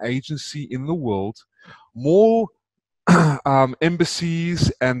body and agency in the world, more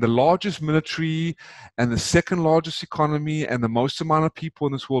embassies, and the largest military, and the second largest economy, and the most amount of people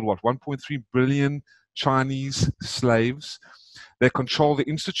in this world, 1.3 billion Chinese slaves. They control the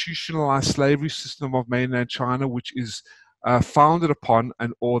institutionalized slavery system of mainland China, which is founded upon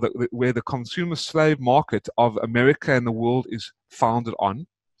where the consumer slave market of America and the world is founded on.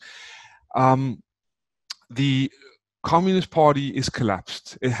 The Communist Party is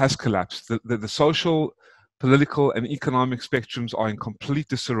collapsed. It has collapsed. The social, political, and economic spectrums are in complete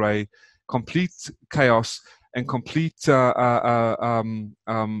disarray, complete chaos, and complete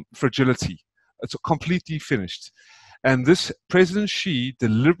fragility. It's completely finished. And this President Xi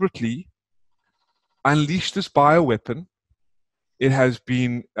deliberately unleashed this bioweapon. It has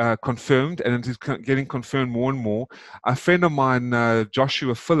been confirmed, and it is getting confirmed more and more. A friend of mine,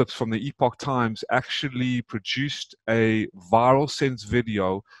 Joshua Phillips from the Epoch Times, actually produced a viral sense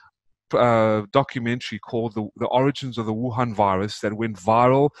video documentary called The Origins of the Wuhan Virus that went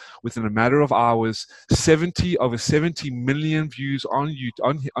viral within a matter of hours. Over 70 million views on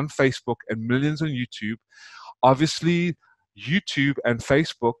Facebook and millions on YouTube. Obviously, YouTube and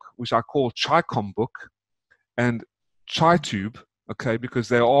Facebook, which I call Chicom Book and ChiTube, okay, because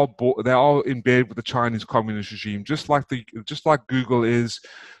they are in bed with the Chinese communist regime, just like Google is,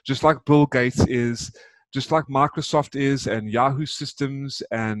 just like Bill Gates is, just like Microsoft is, and Yahoo Systems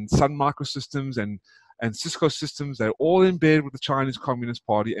and Sun Microsystems and Cisco Systems. They're all in bed with the Chinese Communist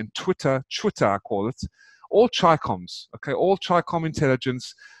Party. And Twitter, I call it, all Chicoms, okay, all Chicom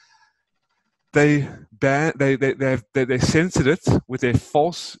intelligence. They censored it with their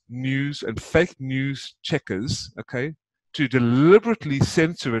false news and fake news checkers, okay, to deliberately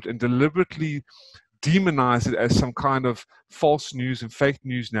censor it and deliberately demonize it as some kind of false news and fake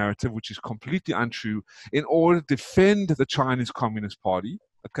news narrative, which is completely untrue, in order to defend the Chinese Communist Party,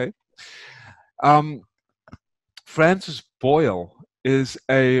 okay. Francis Boyle is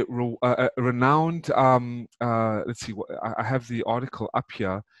a renowned, let's see, I have the article up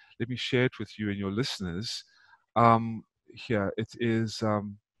here. Let me share it with you and your listeners. here. It is, I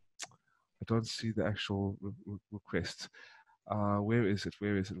don't see the actual request. Where is it?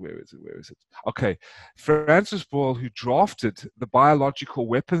 Where is it? Where is it? Where is it? Okay. Francis Boyle, who drafted the Biological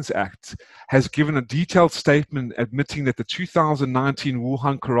Weapons Act, has given a detailed statement admitting that the 2019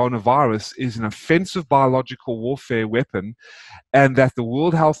 Wuhan coronavirus is an offensive biological warfare weapon and that the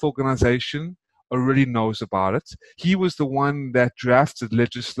World Health Organization already knows about it. He was the one that drafted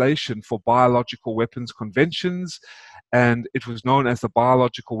legislation for biological weapons conventions, and it was known as the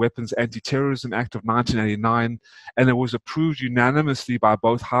Biological Weapons Anti-Terrorism Act of 1989, and it was approved unanimously by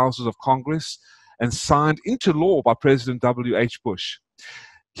both houses of Congress and signed into law by President W.H. Bush.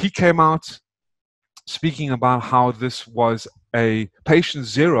 He came out speaking about how this was a patient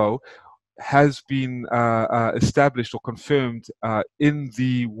zero has been established or confirmed in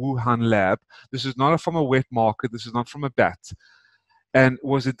the Wuhan lab. This is not from a wet market. This is not from a bat. And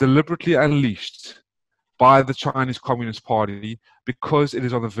was it deliberately unleashed by the Chinese Communist Party because it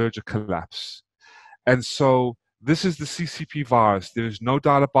is on the verge of collapse? And so this is the CCP virus. There is no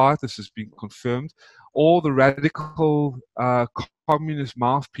doubt about it. This has been confirmed. All the radical communist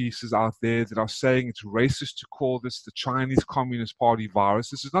mouthpieces out there that are saying it's racist to call this the Chinese Communist Party virus.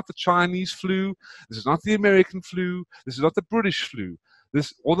 This is not the Chinese flu. This is not the American flu. This is not the British flu.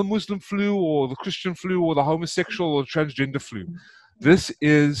 This, or the Muslim flu, or the Christian flu, or the homosexual or transgender flu. This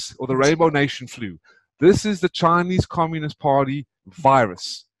is, or the Rainbow Nation flu. This is the Chinese Communist Party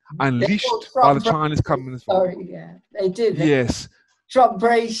virus, unleashed by the Chinese Communist Party. Sorry, yeah, they did. Yes. Trump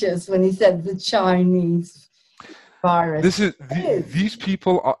gracious when he said the Chinese virus. This is these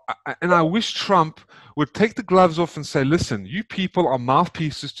people are, and I wish Trump would take the gloves off and say, listen, you people are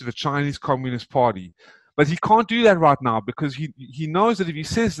mouthpieces to the Chinese Communist Party. But he can't do that right now because he knows that if he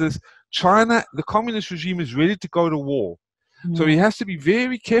says this, China, the communist regime, is ready to go to war. So he has to be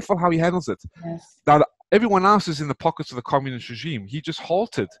very careful how he handles it. Yes. Now, everyone else is in the pockets of the communist regime. He just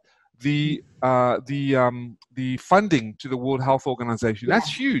halted the funding to the World Health Organization. Yeah.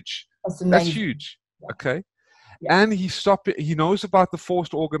 That's huge. That's huge. Yeah. Okay. Yeah. And he stopped it. He knows about the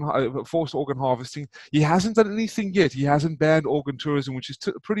forced organ harvesting. He hasn't done anything yet. He hasn't banned organ tourism, which is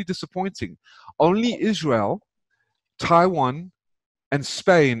pretty disappointing. Only Israel, Taiwan, and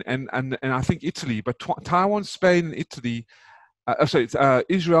Spain, and I think Italy, but Taiwan, Spain, and Italy.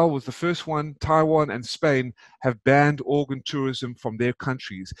 Israel was the first one. Taiwan and Spain have banned organ tourism from their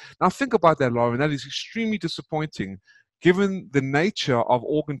countries. Now think about that, Laurene. That is extremely disappointing, given the nature of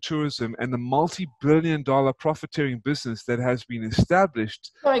organ tourism and the multi-billion-dollar profiteering business that has been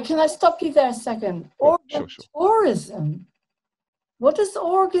established. Sorry, can I stop you there a second? Organ tourism. What does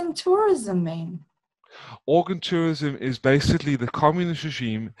organ tourism mean? Organ tourism is basically the communist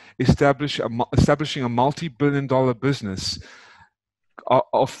regime establishing a multi-billion-dollar business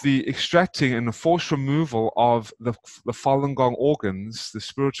of the extracting and the forced removal of the Falun Gong organs, the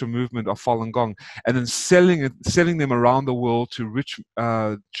spiritual movement of Falun Gong, and then selling them around the world to rich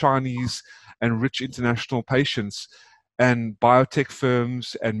Chinese and rich international patients and biotech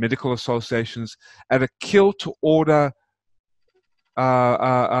firms and medical associations at a kill-to-order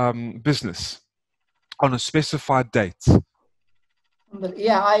business on a specified date. But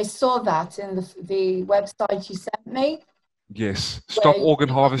yeah, I saw that in the website you sent me. Yes,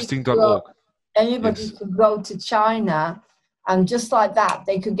 stoporganharvesting.org. Anybody could go to China, and just like that,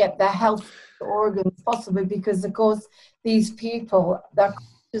 they could get their health organs, possibly because, of course, these people, their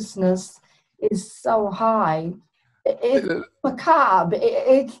consciousness is so high. It's macabre.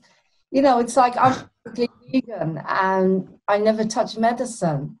 It's it's like I'm vegan and I never touch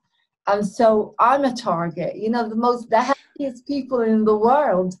medicine, and so I'm a target. The healthiest people in the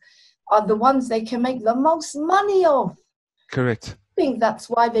world are the ones they can make the most money off. Correct. I think that's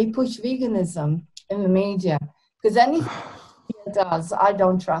why they push veganism in the media, because anything the media does, I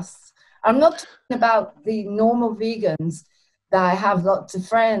don't trust. I'm not talking about the normal vegans that I have lots of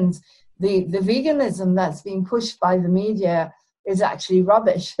friends. The veganism that's being pushed by the media is actually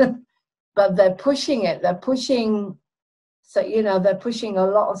rubbish, but they're pushing it. They're pushing a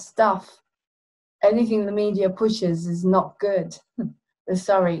lot of stuff. Anything the media pushes is not good.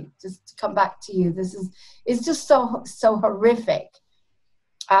 Sorry, just to come back to you. It's just so horrific.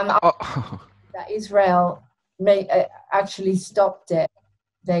 That Israel actually stopped it.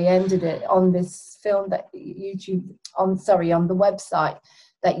 They ended it on this film that on the website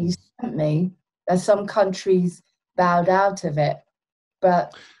that you sent me. That some countries bowed out of it,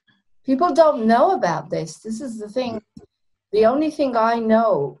 but people don't know about this. This is the thing. The only thing I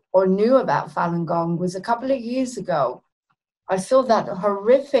know or knew about Falun Gong was a couple of years ago. I saw that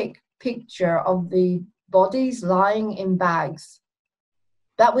horrific picture of the bodies lying in bags.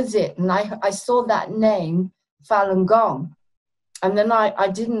 That was it. And I saw that name, Falun Gong. And then I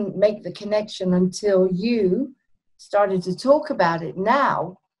didn't make the connection until you started to talk about it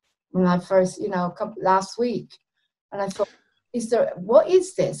now, when I first, last week. And I thought, what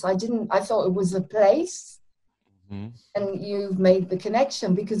is this? I thought it was a place. Mm-hmm. And you've made the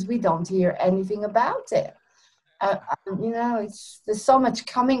connection because we don't hear anything about it. There's so much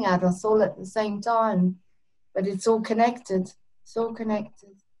coming at us all at the same time, but it's all connected. It's all connected.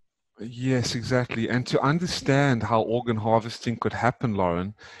 Yes, exactly. And to understand how organ harvesting could happen,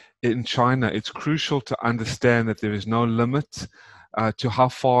 Laurene, in China, it's crucial to understand that there is no limit to how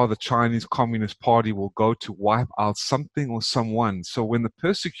far the Chinese Communist Party will go to wipe out something or someone. So when the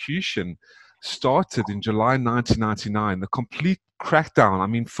persecution started in July 1999, the complete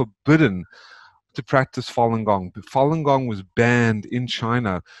crackdown, forbidden to practice Falun Gong. Falun Gong was banned in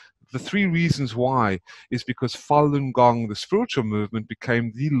China. The three reasons why is because Falun Gong, the spiritual movement,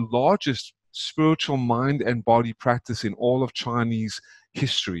 became the largest spiritual mind and body practice in all of Chinese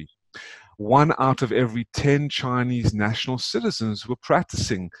history. 1 out of every 10 Chinese national citizens were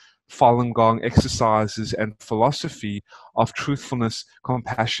practicing Falun Gong exercises and philosophy of truthfulness,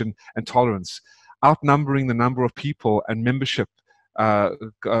 compassion, and tolerance, outnumbering the number of people and membership of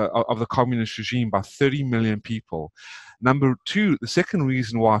the communist regime by 30 million people. Number two, the second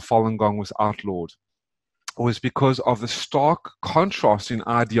reason why Falun Gong was outlawed was because of the stark contrast in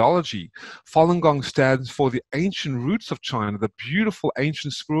ideology. Falun Gong stands for the ancient roots of China, the beautiful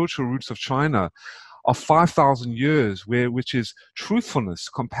ancient spiritual roots of China of 5,000 years, which is truthfulness,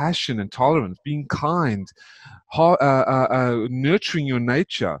 compassion, and tolerance, being kind, nurturing your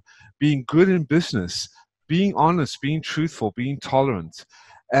nature, being good in business, being honest, being truthful, being tolerant.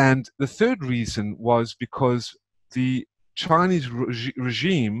 And the third reason was because the Chinese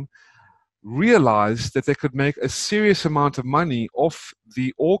regime realized that they could make a serious amount of money off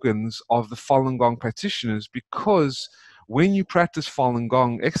the organs of the Falun Gong practitioners, because when you practice Falun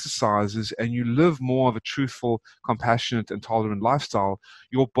Gong exercises and you live more of a truthful, compassionate, and tolerant lifestyle,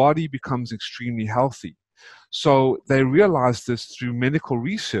 your body becomes extremely healthy. So they realized this through medical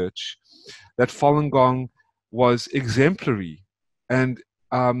research, that Falun Gong was exemplary and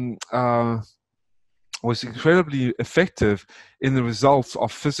was incredibly effective in the results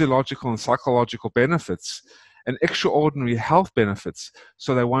of physiological and psychological benefits and extraordinary health benefits.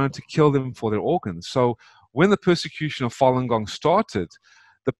 So they wanted to kill them for their organs. So when the persecution of Falun Gong started,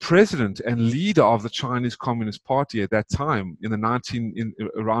 the president and leader of the Chinese Communist Party at that time,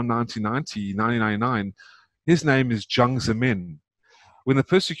 around 1999, his name is Jiang Zemin. When the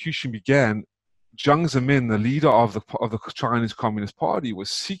persecution began, Jiang Zemin, the leader of the Chinese Communist Party, was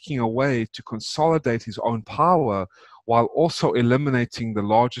seeking a way to consolidate his own power while also eliminating the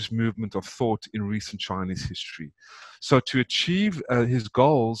largest movement of thought in recent Chinese history. So to achieve his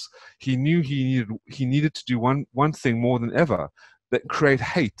goals, he knew he needed to do one thing more than ever, that create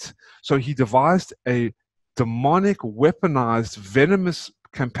hate. So he devised a demonic, weaponized, venomous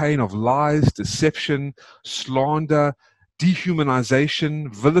campaign of lies, deception, slander,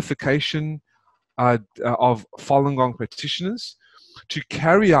 dehumanization, vilification of Falun Gong practitioners, to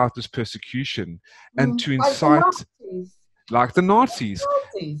carry out this persecution and to incite, like the Nazis.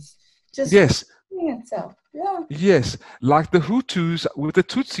 Yes. Yeah. Yes, like the Hutus with the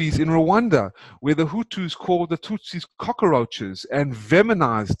Tutsis in Rwanda, where the Hutus called the Tutsis cockroaches and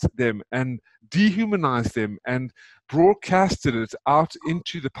venomized them and dehumanized them and broadcasted it out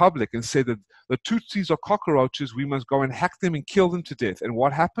into the public and said that the Tutsis are cockroaches, we must go and hack them and kill them to death. And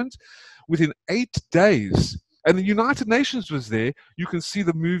what happened? Within 8 days, and the United Nations was there. You can see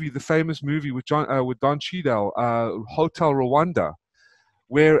the movie, the famous movie with Don Cheadle, Hotel Rwanda,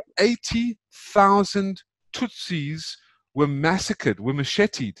 where 80,000 Tutsis were massacred, were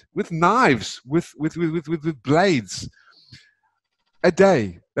macheted with knives, with blades. A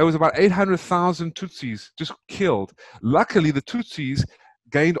day, there was about 800,000 Tutsis just killed. Luckily, the Tutsis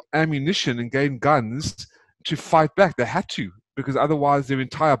gained ammunition and gained guns to fight back. They had to, because otherwise their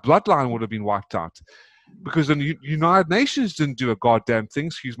entire bloodline would have been wiped out. Because the United Nations didn't do a goddamn thing,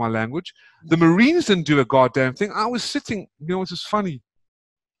 excuse my language. The Marines didn't do a goddamn thing. I was sitting, it's just funny.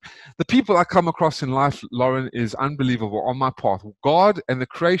 The people I come across in life, Laurene, is unbelievable on my path. God and the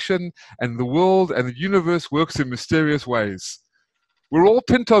creation and the world and the universe works in mysterious ways. We're all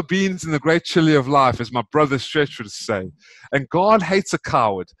pinto beans in the great chili of life, as my brother Stretch would say. And God hates a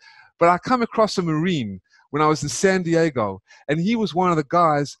coward. But I come across a Marine when I was in San Diego, and he was one of the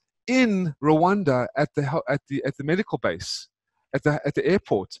guys in Rwanda at the medical base, at the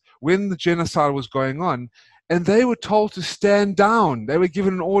airport, when the genocide was going on. And they were told to stand down. They were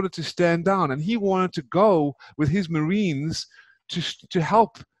given an order to stand down. And he wanted to go with his Marines to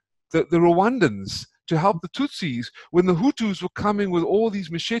help the Rwandans, to help the Tutsis when the Hutus were coming with all these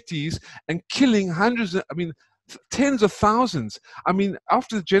machetes and killing hundreds of, I mean, tens of thousands. I mean,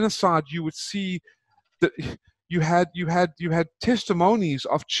 after the genocide, you would see that you had testimonies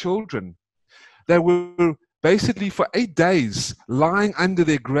of children that were basically for 8 days lying under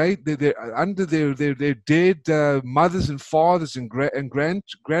their dead mothers and fathers and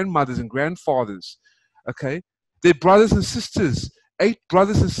grandmothers and grandfathers. Okay, their brothers and sisters, 8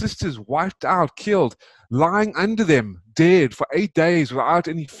 brothers and sisters wiped out, killed, lying under them, dead for 8 days without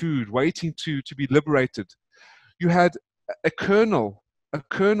any food, waiting to be liberated. You had a colonel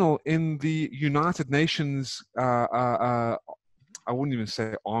in the United Nations, I wouldn't even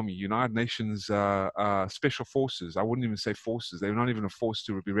say army, United Nations special forces. I wouldn't even say forces. They're not even a force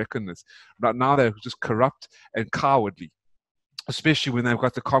to be reckoned with. But now they're just corrupt and cowardly, especially when they've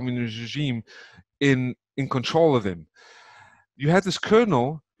got the communist regime in control of them. You had this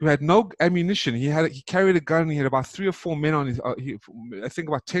colonel who had no ammunition. He carried a gun. He had about 3 or 4 men on his. I think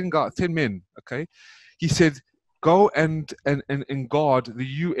about 10 men. Okay, he said, "Go and guard the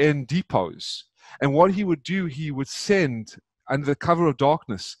UN depots." And what he would do, he would send, under the cover of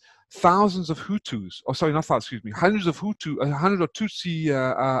darkness, thousands of Hutus, or sorry, not thousands, excuse me, hundreds of hundreds of Tutsi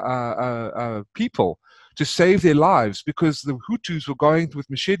people to save their lives, because the Hutus were going with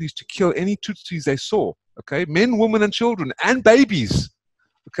machetes to kill any Tutsis they saw. Okay, men, women, and children, and babies.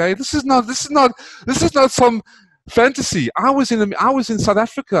 Okay, this is not some fantasy. I was in South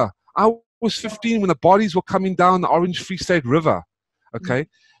Africa. I was 15 when the bodies were coming down the Orange Free State River. Okay,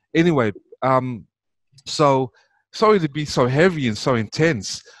 anyway, so sorry to be so heavy and so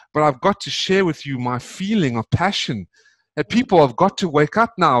intense, but I've got to share with you my feeling of passion. That people have got to wake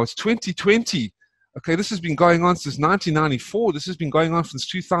up now. It's 2020. Okay, this has been going on since 1994. This has been going on since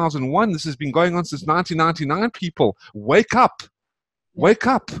 2001. This has been going on since 1999. People, wake up. Wake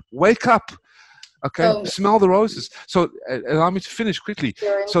up. Wake up. Okay, smell the roses. So allow me to finish quickly.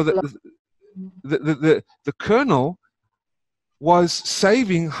 So the colonel was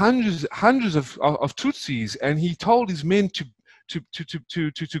saving hundreds of Tutsis, and he told his men to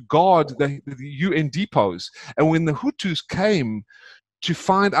guard the UN depots. And when the Hutus came to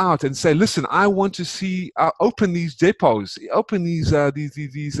find out and say, "Listen, I want to see open these depots, open these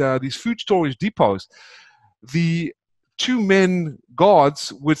food storage depots," the 2 men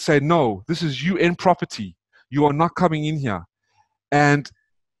guards would say, "No, this is UN property. You are not coming in here." And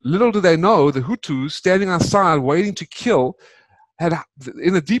little do they know, the Hutus standing outside waiting to kill had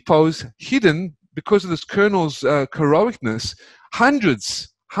in the depots hidden, because of this colonel's heroicness,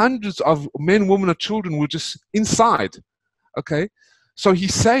 hundreds of men, women, and children were just inside. Okay, so he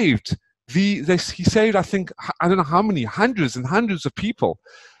saved I think, I don't know how many, hundreds and hundreds of people.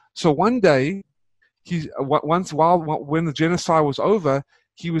 So one day, when the genocide was over,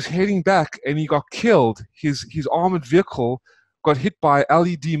 he was heading back and he got killed. His armored vehicle got hit by a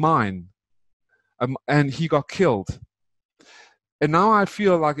LED mine, and he got killed. And now I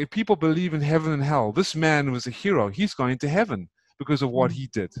feel like if people believe in heaven and hell, this man was a hero. He's going to heaven because of what he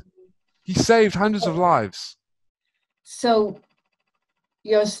did. He saved hundreds of lives. So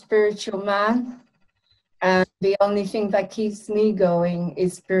you're a spiritual man, and the only thing that keeps me going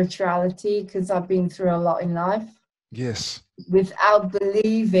is spirituality, because I've been through a lot in life. Yes. Without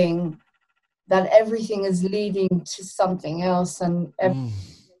believing that everything is leading to something else and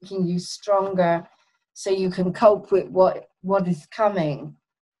making you stronger so you can cope with what is coming.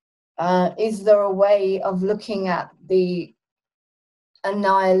 Is there a way of looking at the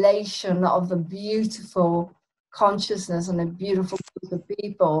annihilation of a beautiful consciousness and a beautiful group of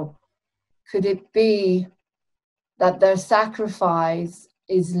people? Could it be that their sacrifice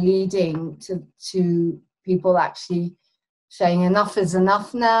is leading to people actually saying enough is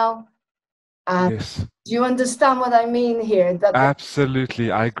enough now? And yes. Do you understand what I mean here? That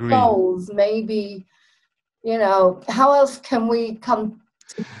absolutely, I agree. Souls, maybe, how else can we come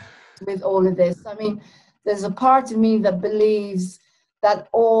with all of this? I mean, there's a part of me that believes that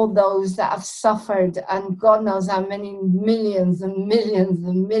all those that have suffered, and God knows how many millions and millions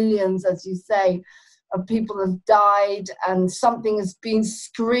and millions, as you say, of people have died, and something has been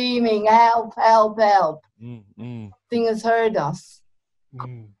screaming, help, help, help. Something has heard us.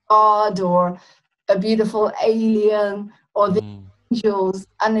 God, or a beautiful alien, or the angels,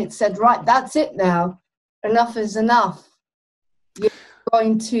 and it said, right, that's it now. Enough is enough. You're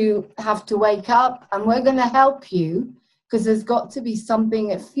going to have to wake up, and we're going to help you, because there's got to be something.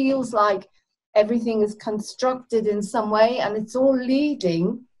 It feels like everything is constructed in some way, and it's all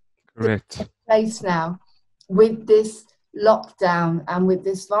leading correct to place now with this lockdown and with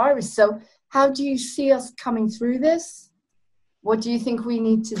this virus. So how do you see us coming through this? What do you think we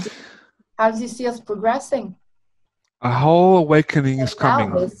need to do? How do you see us progressing? A whole awakening is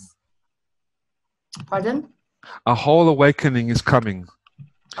coming. Pardon? A whole awakening is coming.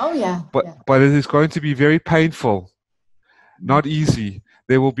 Oh, yeah. But it is going to be very painful, not easy.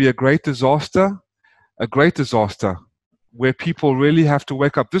 There will be a great disaster, where people really have to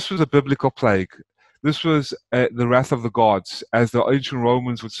wake up. This was a biblical plague. This was the wrath of the gods, as the ancient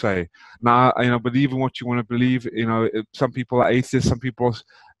Romans would say. Now, believe in what you want to believe. Some people are atheists, some people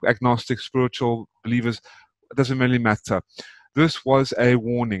are agnostic, spiritual believers. It doesn't really matter. This was a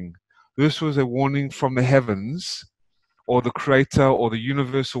warning. This was a warning from the heavens, or the creator, or the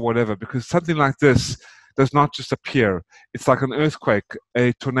universe, or whatever, because something like this does not just appear. It's like an earthquake,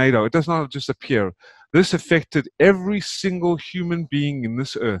 a tornado. It does not just appear. This affected every single human being in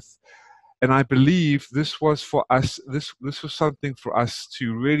this earth. And I believe this was for us, this was something for us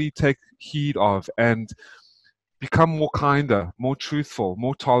to really take heed of and become more kinder, more truthful,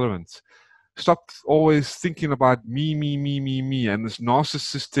 more tolerant. Stop always thinking about me, and this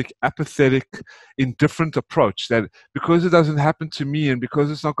narcissistic, apathetic, indifferent approach that because it doesn't happen to me and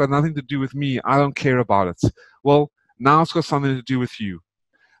because it's not got nothing to do with me, I don't care about it. Well, now it's got something to do with you.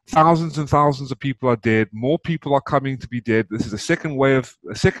 Thousands and thousands of people are dead. More people are coming to be dead. This is a second wave.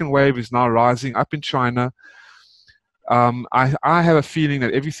 A second wave is now rising up in China. I have a feeling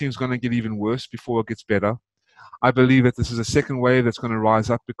that everything's going to get even worse before it gets better. I believe that this is a second wave that's going to rise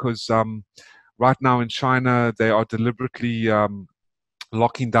up because right now in China, they are deliberately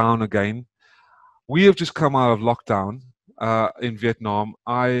locking down again. We have just come out of lockdown in Vietnam.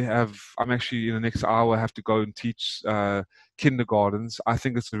 I'm actually in the next hour, I have to go and teach kindergartens. I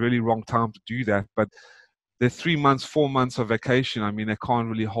think it's a really wrong time to do that, but they're 3 months, 4 months of vacation. I mean, they can't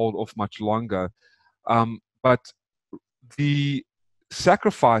really hold off much longer. But the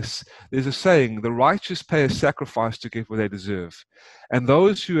sacrifice, there's a saying, the righteous pay a sacrifice to get what they deserve. And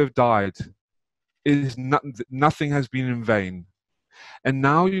those who have died, nothing has been in vain. And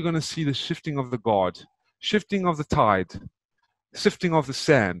now you're going to see the shifting of the guard, shifting of the tide, sifting of the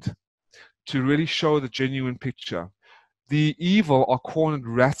sand to really show the genuine picture. The evil are cornered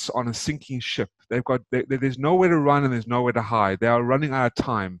rats on a sinking ship. There's nowhere to run and there's nowhere to hide. They are running out of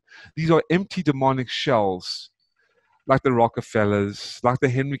time. These are empty demonic shells, like the Rockefellers, like the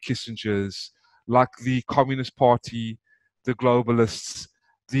Henry Kissingers, like the Communist Party, the globalists,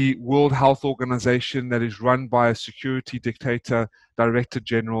 the World Health Organization that is run by a security dictator, director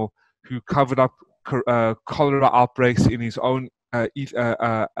general, who covered up cholera outbreaks in his own Addis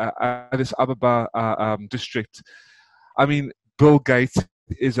Ababa district. I mean, Bill Gates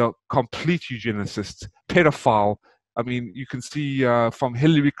is a complete eugenicist, pedophile. I mean, you can see from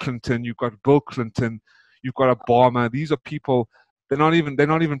Hillary Clinton, you've got Bill Clinton, you've got Obama. These are people. He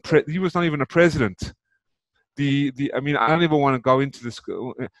was not even a president. I mean, I don't even want to go into this.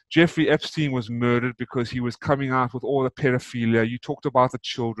 Jeffrey Epstein was murdered because he was coming out with all the pedophilia. You talked about the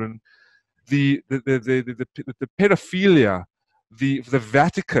children, the pedophilia, the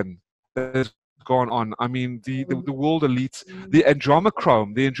Vatican that has gone on. I mean, the world elites, the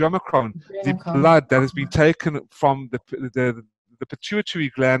adrenochrome, the blood that has been taken from the pituitary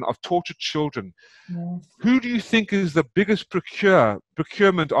gland of tortured children. Yes. Who do you think is the biggest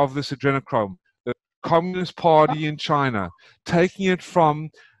procurement of this adrenochrome? The Communist Party in China, taking it from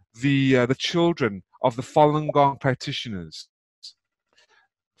the children of the Falun Gong practitioners.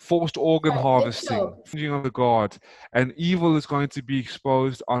 Forced organ harvesting, changing of the guard, and evil is going to be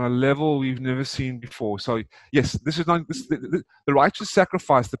exposed on a level we've never seen before. So yes, this is not the righteous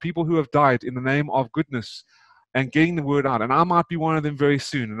sacrifice, the people who have died in the name of goodness and getting the word out. And I might be one of them very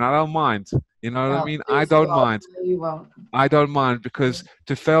soon, and I don't mind. You know what I mean? I don't mind. I don't mind, because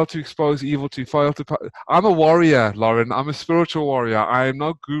to fail to expose evil, I'm a warrior, Laurene. I'm a spiritual warrior. I am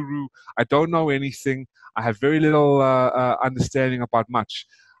no guru. I don't know anything. I have very little understanding about much.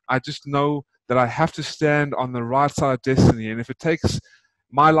 I just know that I have to stand on the right side of destiny, and if it takes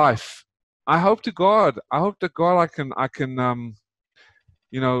my life, I hope to God I can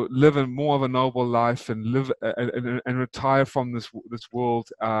live a more of a noble life and live and retire from this world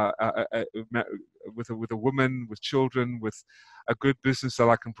with a woman, with children, with a good business that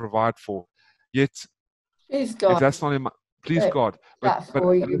I can provide for. Yet, please God, if that's not in my, please God, but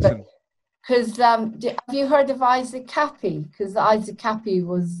listen. Because have you heard of Isaac Cappy? Because Isaac Cappy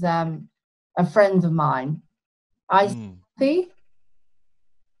was a friend of mine. Isaac Cappy?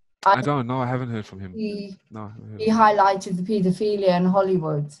 I don't know. I haven't heard from him. He highlighted the paedophilia in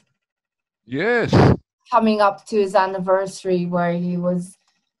Hollywood. Yes. Coming up to his anniversary, where he was,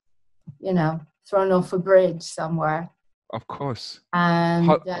 thrown off a bridge somewhere. Of course. And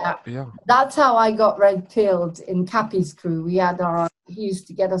Yeah. that's how I got red pilled in Cappy's crew. We had he used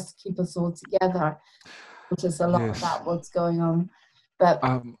to get us, keep us all together, which is a lot Yes. about what's going on. But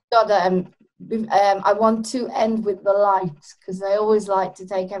I want to end with the light, because I always like to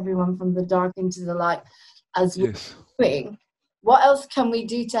take everyone from the dark into the light as we're doing. What else can we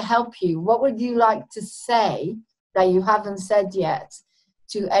do to help you? What would you like to say that you haven't said yet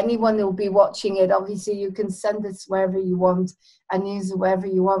to anyone who'll be watching it? Obviously, you can send this wherever you want and use it wherever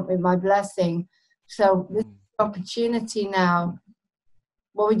you want with my blessing. So this opportunity now,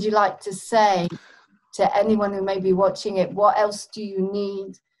 what would you like to say to anyone who may be watching it? What else do you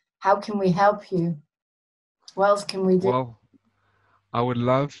need? How can we help you? What else can we do? Well, I would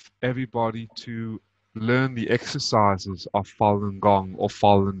love everybody to learn the exercises of Falun Gong or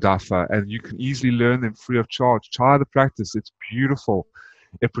Falun Dafa, and you can easily learn them free of charge. Try the practice. It's beautiful.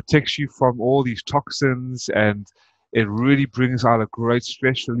 It protects you from all these toxins, and it really brings out a great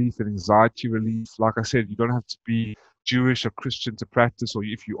stress relief and anxiety relief. Like I said, you don't have to be Jewish or Christian to practice, or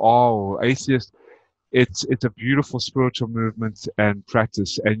if you are, or atheist. It's a beautiful spiritual movement and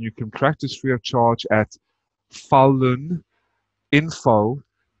practice, and you can practice free of charge at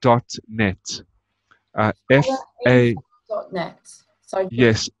faluninfo.net. Net. Sorry.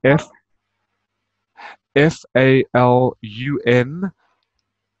 Yes,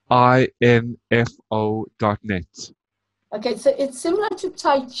 FALUNINFO.net. Okay, so it's similar to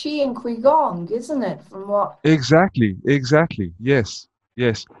Tai Chi and Qigong, isn't it? From what? Exactly. Yes.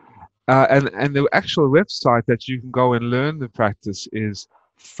 And the actual website that you can go and learn the practice is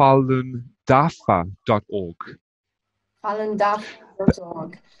falundafa.org.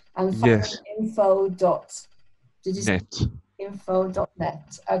 Falundafa.org and Yes. falunInfo.net.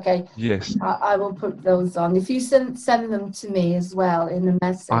 Info.net. Okay. Yes. I will put those on. If you send them to me as well in a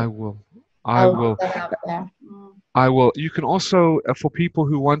message. I will. Put that out there. I will. You can also, for people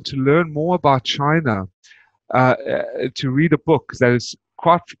who want to learn more about China, to read a book that is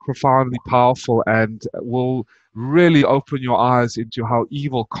quite profoundly powerful and will really open your eyes into how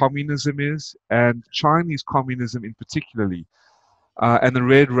evil communism is, and Chinese communism in particularly, and the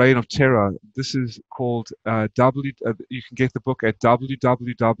Red Reign of Terror. This is called you can get the book at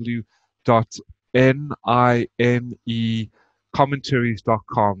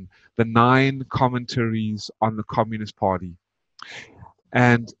www.ninecommentaries.com, the 9 commentaries on the Communist Party.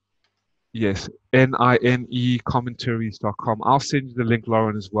 And yes, ninecommentaries.com. I'll send you the link,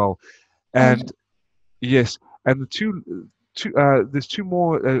 Laurene, as well. And yes, and there's 2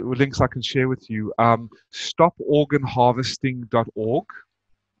 more links I can share with you. Stoporganharvesting.org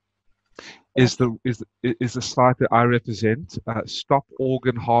is the site that I represent.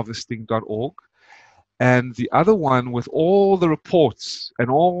 Stoporganharvesting.org. And the other one, with all the reports and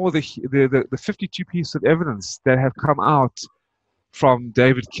all the 52 pieces of evidence that have come out from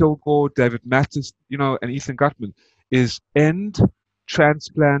David Kilgore, David Mattis, and Ethan Gutman, is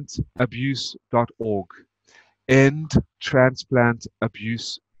endtransplantabuse.org.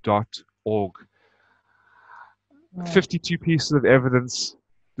 Endtransplantabuse.org. 52 pieces of evidence.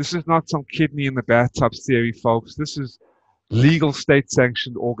 This is not some kidney in the bathtub theory, folks. This is legal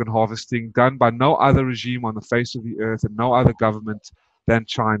state-sanctioned organ harvesting done by no other regime on the face of the earth and no other government than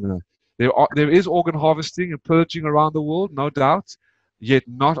China. There is organ harvesting and pillaging around the world, no doubt, yet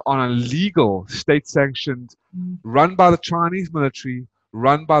not on a legal, state-sanctioned, run by the Chinese military,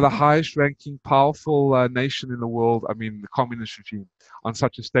 run by the highest-ranking, powerful nation in the world, I mean the communist regime, on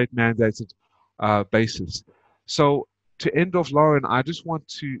such a state-mandated basis. So to end off, Laurene, I just want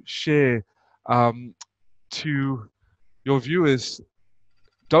to share to your viewers,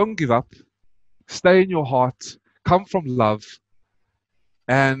 don't give up, stay in your heart, come from love,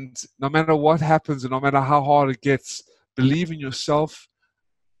 and no matter what happens and no matter how hard it gets, believe in yourself,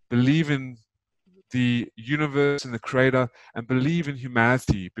 believe in the universe and the creator, and believe in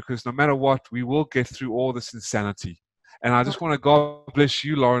humanity, because no matter what, we will get through all this insanity. And I just want to God bless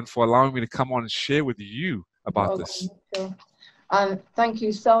you, Laurene, for allowing me to come on and share with you about this. Sure. Thank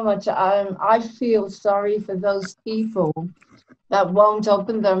you so much. I feel sorry for those people that won't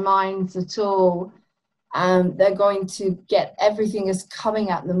open their minds at all. They're going to get everything is coming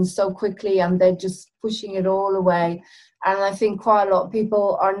at them so quickly, and they're just pushing it all away. And I think quite a lot of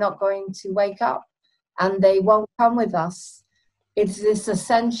people are not going to wake up, and they won't come with us. It's this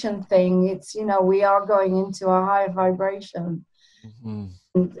ascension thing. It's, we are going into a higher vibration. Mm-hmm.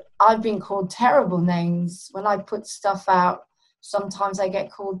 And I've been called terrible names when I put stuff out. Sometimes I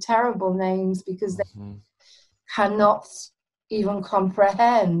get called terrible names because they cannot even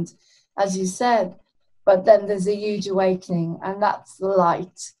comprehend, as you said. But then there's a huge awakening, and that's the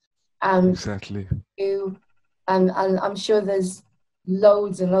light. And exactly. you And I'm sure there's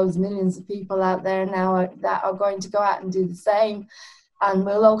loads and loads, millions of people out there now that are going to go out and do the same. And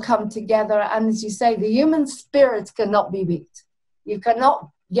we'll all come together. And as you say, the human spirit cannot be beat. You cannot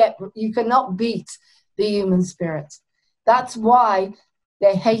beat the human spirit. That's why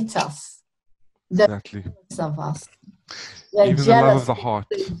they hate us. Exactly. Of us. They're Even jealous, the love of the heart.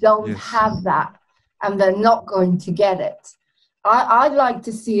 they don't Yes. have that, and they're not going to get it. I'd like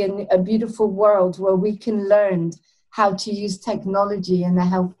to see a beautiful world where we can learn how to use technology in a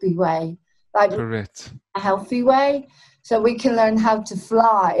healthy way. Like Correct. a healthy way, so we can learn how to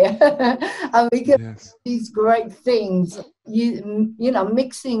fly and we can Yes. these great things, you know,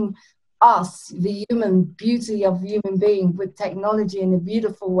 mixing us, the human beauty of human being, with technology in a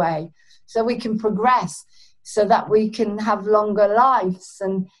beautiful way, so we can progress, so that we can have longer lives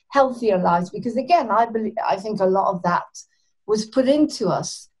and healthier lives. Because again, I think a lot of that was put into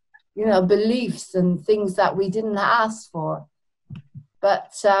us, you know, beliefs and things that we didn't ask for.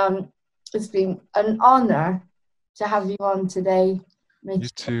 But it's been an honor to have you on today, Mitchell. You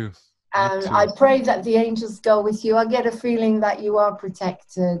too. And You too. I pray that the angels go with you. I get a feeling that you are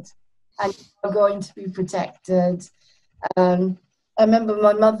protected and you are going to be protected. I remember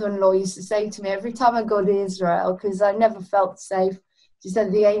my mother-in-law used to say to me every time I go to Israel, because I never felt safe, she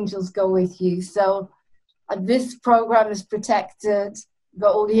said, the angels go with you. So this program is protected,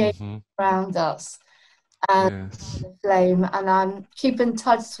 got all the angels around us. And Yes. the flame. And keep in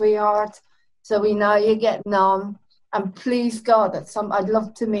touch, sweetheart, so we know you're getting on. And please God, I'd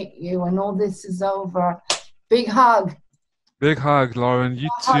love to meet you when all this is over. Big hug. Big hug, Laurene. You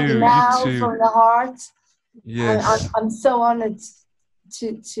Hug too. now You too. from the heart. Yes. I'm so honored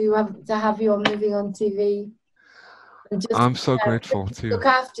to have you on Moving on TV. And just I'm so grateful too. look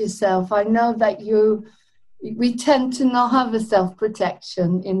after yourself. I know that we tend to not have a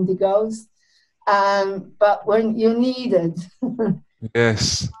self-protection, indigos, but when you're needed,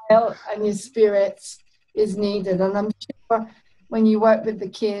 Yes. and your spirit is needed. And I'm sure when you work with the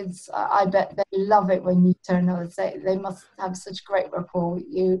kids, I bet they love it when you turn out and say they must have such great rapport with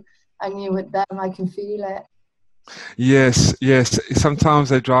you, and you with them. I can feel it. Yes, yes. Sometimes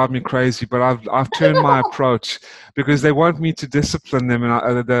they drive me crazy, but I've turned my approach, because they want me to discipline them, and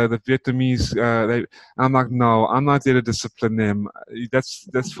the Vietnamese, I'm like, no, I'm not there to discipline them.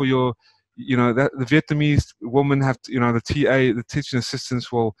 That's for your, you know, that the Vietnamese women have to, you know, the TA, the teaching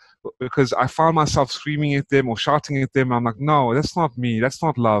assistants will, because I find myself screaming at them or shouting at them. I'm like, no, that's not me. That's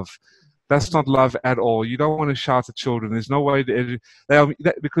not love. That's not love at all. You don't want to shout at children. There's no way to.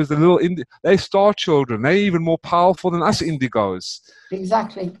 Because the little they star children. They're even more powerful than us indigos.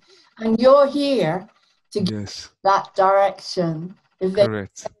 Exactly, and you're here to give that direction. If they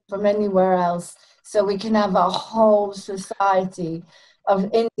Correct. from anywhere else, so we can have a whole society of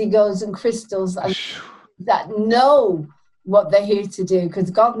indigos and crystals and that know what they're here to do.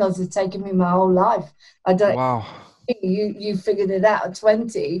 Because God knows it's taken me my whole life. I don't. Wow. You figured it out at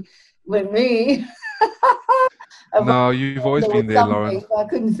 20. With me, no, you've always been there, Laurene. I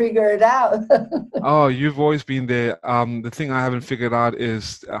couldn't figure it out. Oh, you've always been there. The thing I haven't figured out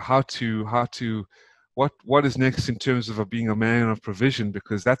is what is next in terms of being a man of provision,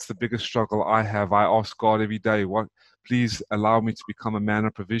 because that's the biggest struggle I have. I ask God every day, please allow me to become a man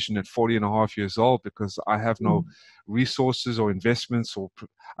of provision at 40 and a half years old, because I have no resources or investments, or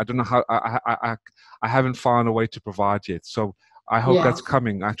I don't know how, I haven't found a way to provide yet. So I hope that's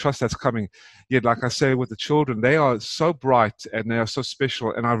coming. I trust that's coming. Yet, like I say, with the children, they are so bright and they are so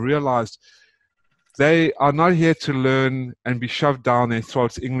special. And I realized they are not here to learn and be shoved down their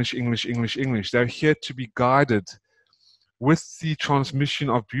throats, English, English, English, English. They're here to be guided with the transmission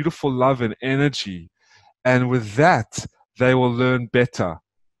of beautiful love and energy. And with that, they will learn better,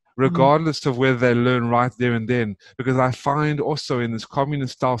 regardless of whether they learn right there and then. Because I find also in this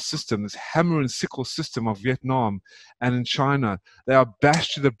communist style system, this hammer and sickle system of Vietnam and in China, they are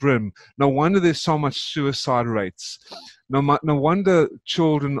bashed to the brim. No wonder there's so much suicide rates. No wonder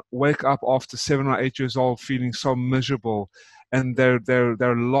children wake up after 7 or 8 years old feeling so miserable, and they're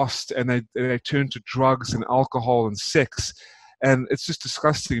lost, and they turn to drugs and alcohol and sex. And it's just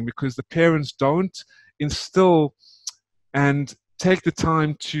disgusting, because the parents don't instill and take the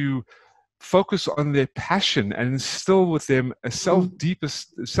time to focus on their passion and instill with them a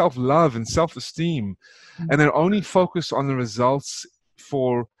deepest self-love and self-esteem. And they're only focused on the results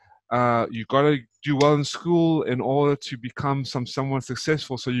for, you got to do well in school in order to become someone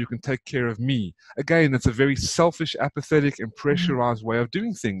successful so you can take care of me. Again, it's a very selfish, apathetic, and pressurized way of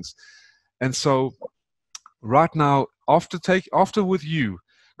doing things. And so right now, after with you,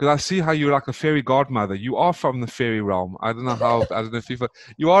 because I see how you're like a fairy godmother. You are from the fairy realm. I don't know how. I don't know if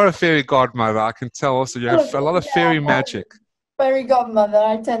you are a fairy godmother. I can tell. Also, you have a lot of fairy magic. Fairy godmother.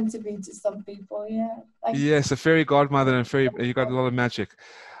 I tend to be to some people. Yeah. Yes, a fairy godmother and fairy. You got a lot of magic.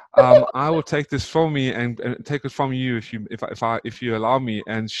 I will take this from me and take it from you if you allow me,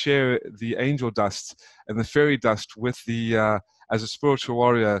 and share the angel dust and the fairy dust with the as a spiritual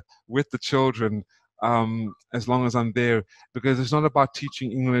warrior with the children, as long as I'm there, because it's not about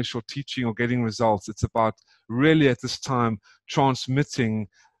teaching English or teaching or getting results. It's about really at this time transmitting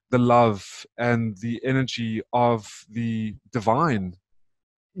the love and the energy of the divine.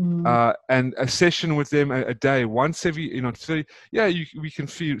 And a session with them a day, once every, 30, we can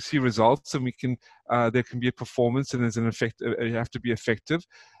see results, and we can there can be a performance, and there's an effect. You have to be effective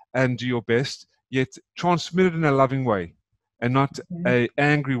and do your best, yet transmit it in a loving way and not a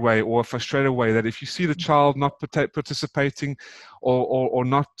angry way or a frustrated way, that if you see the child not participating or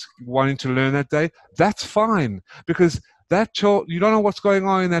not wanting to learn that day, that's fine, because that child, you don't know what's going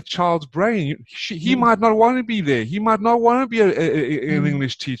on in that child's brain. He might not want to be there. He might not want to be an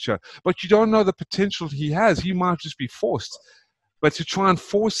English teacher, but you don't know the potential he has. He might just be forced. But to try and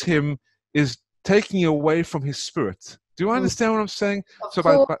force him is taking away from his spirit. Do you understand what I'm saying?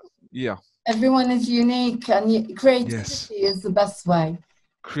 Yeah. Everyone is unique, and creativity is the best way.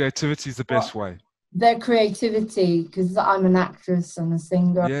 Creativity is the best way. Their creativity, because I'm an actress and a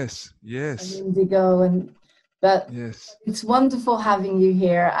singer. Yes. And indigo, but it's wonderful having you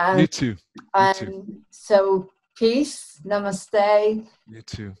here. And, you too. So peace, namaste. You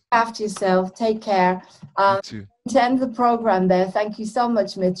too. Look after yourself. Take care. You too. To end the program there, thank you so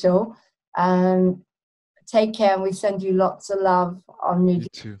much, Mitchell. Take care, and we send you lots of love on you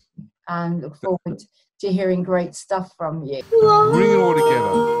too. And look forward to hearing great stuff from you. Bring it all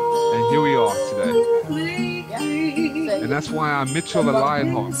together, and here we are today. And that's why I'm Mitchell the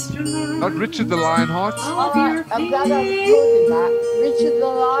Lionheart, not Richard the Lionheart. All right, I'm glad I recorded that. Richard the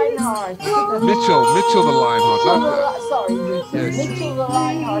Lionheart. Mitchell the Lionheart. Sorry, Richard. Yes. Mitchell the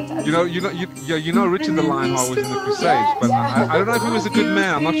Lionheart. You know, Richard the Lionheart was in the Crusades, but I don't know if he was a good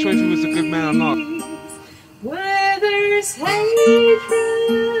man. I'm not sure if he was a good man or not. Where there's hatred,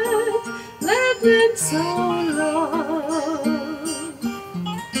 let them sow love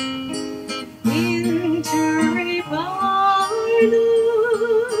into revival,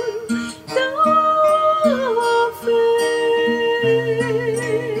 no faith,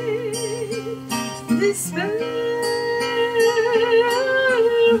 despair.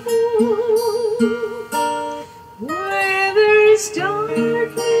 Where there's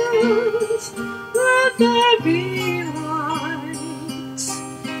darkness, let there be light.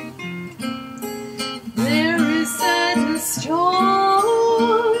 There is sadness, joy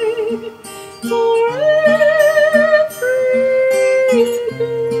for every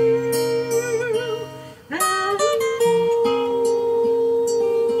girl and boy.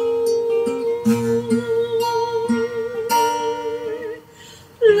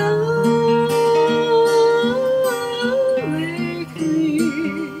 Love make me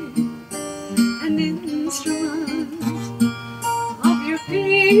an instrument of your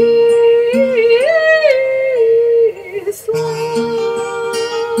peace. Love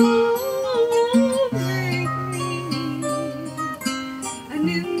make me an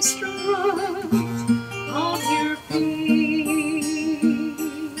instrument of your peace.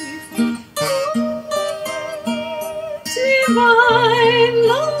 Divine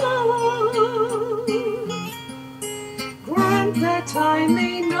love, grant that I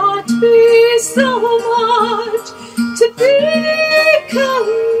may not be so much to be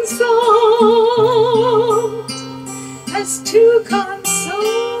consoled as to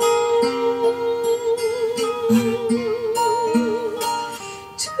console,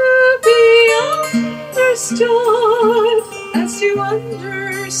 to be understood as you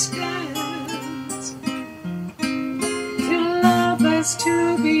understand, to love as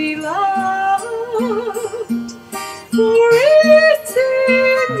to be loved, for it's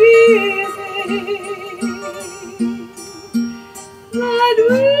in giving that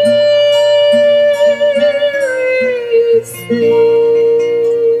we receive.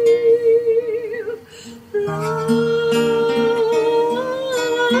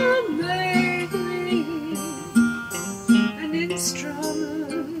 Love make me an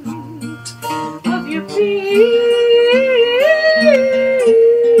instrument of your peace.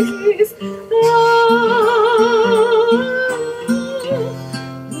 Love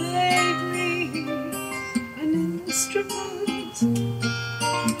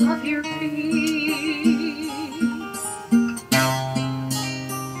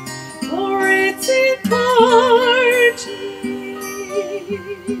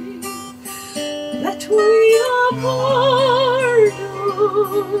pardoned,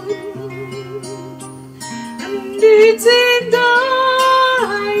 and it's in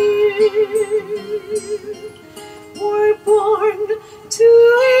dying we're born to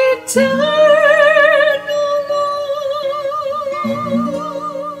eternal love.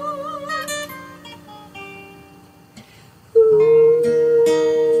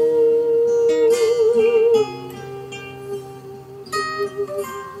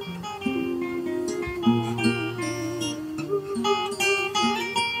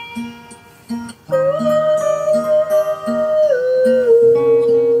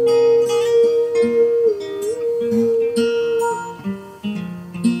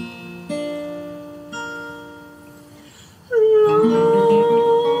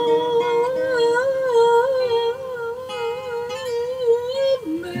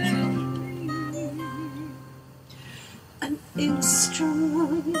 An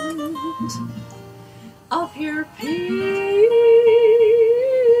instrument of your peace,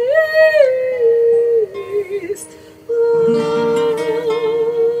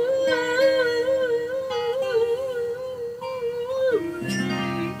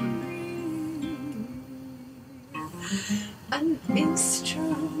 an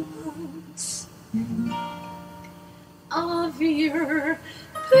instrument of your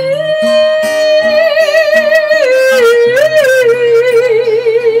peace.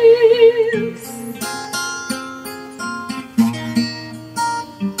 Peace.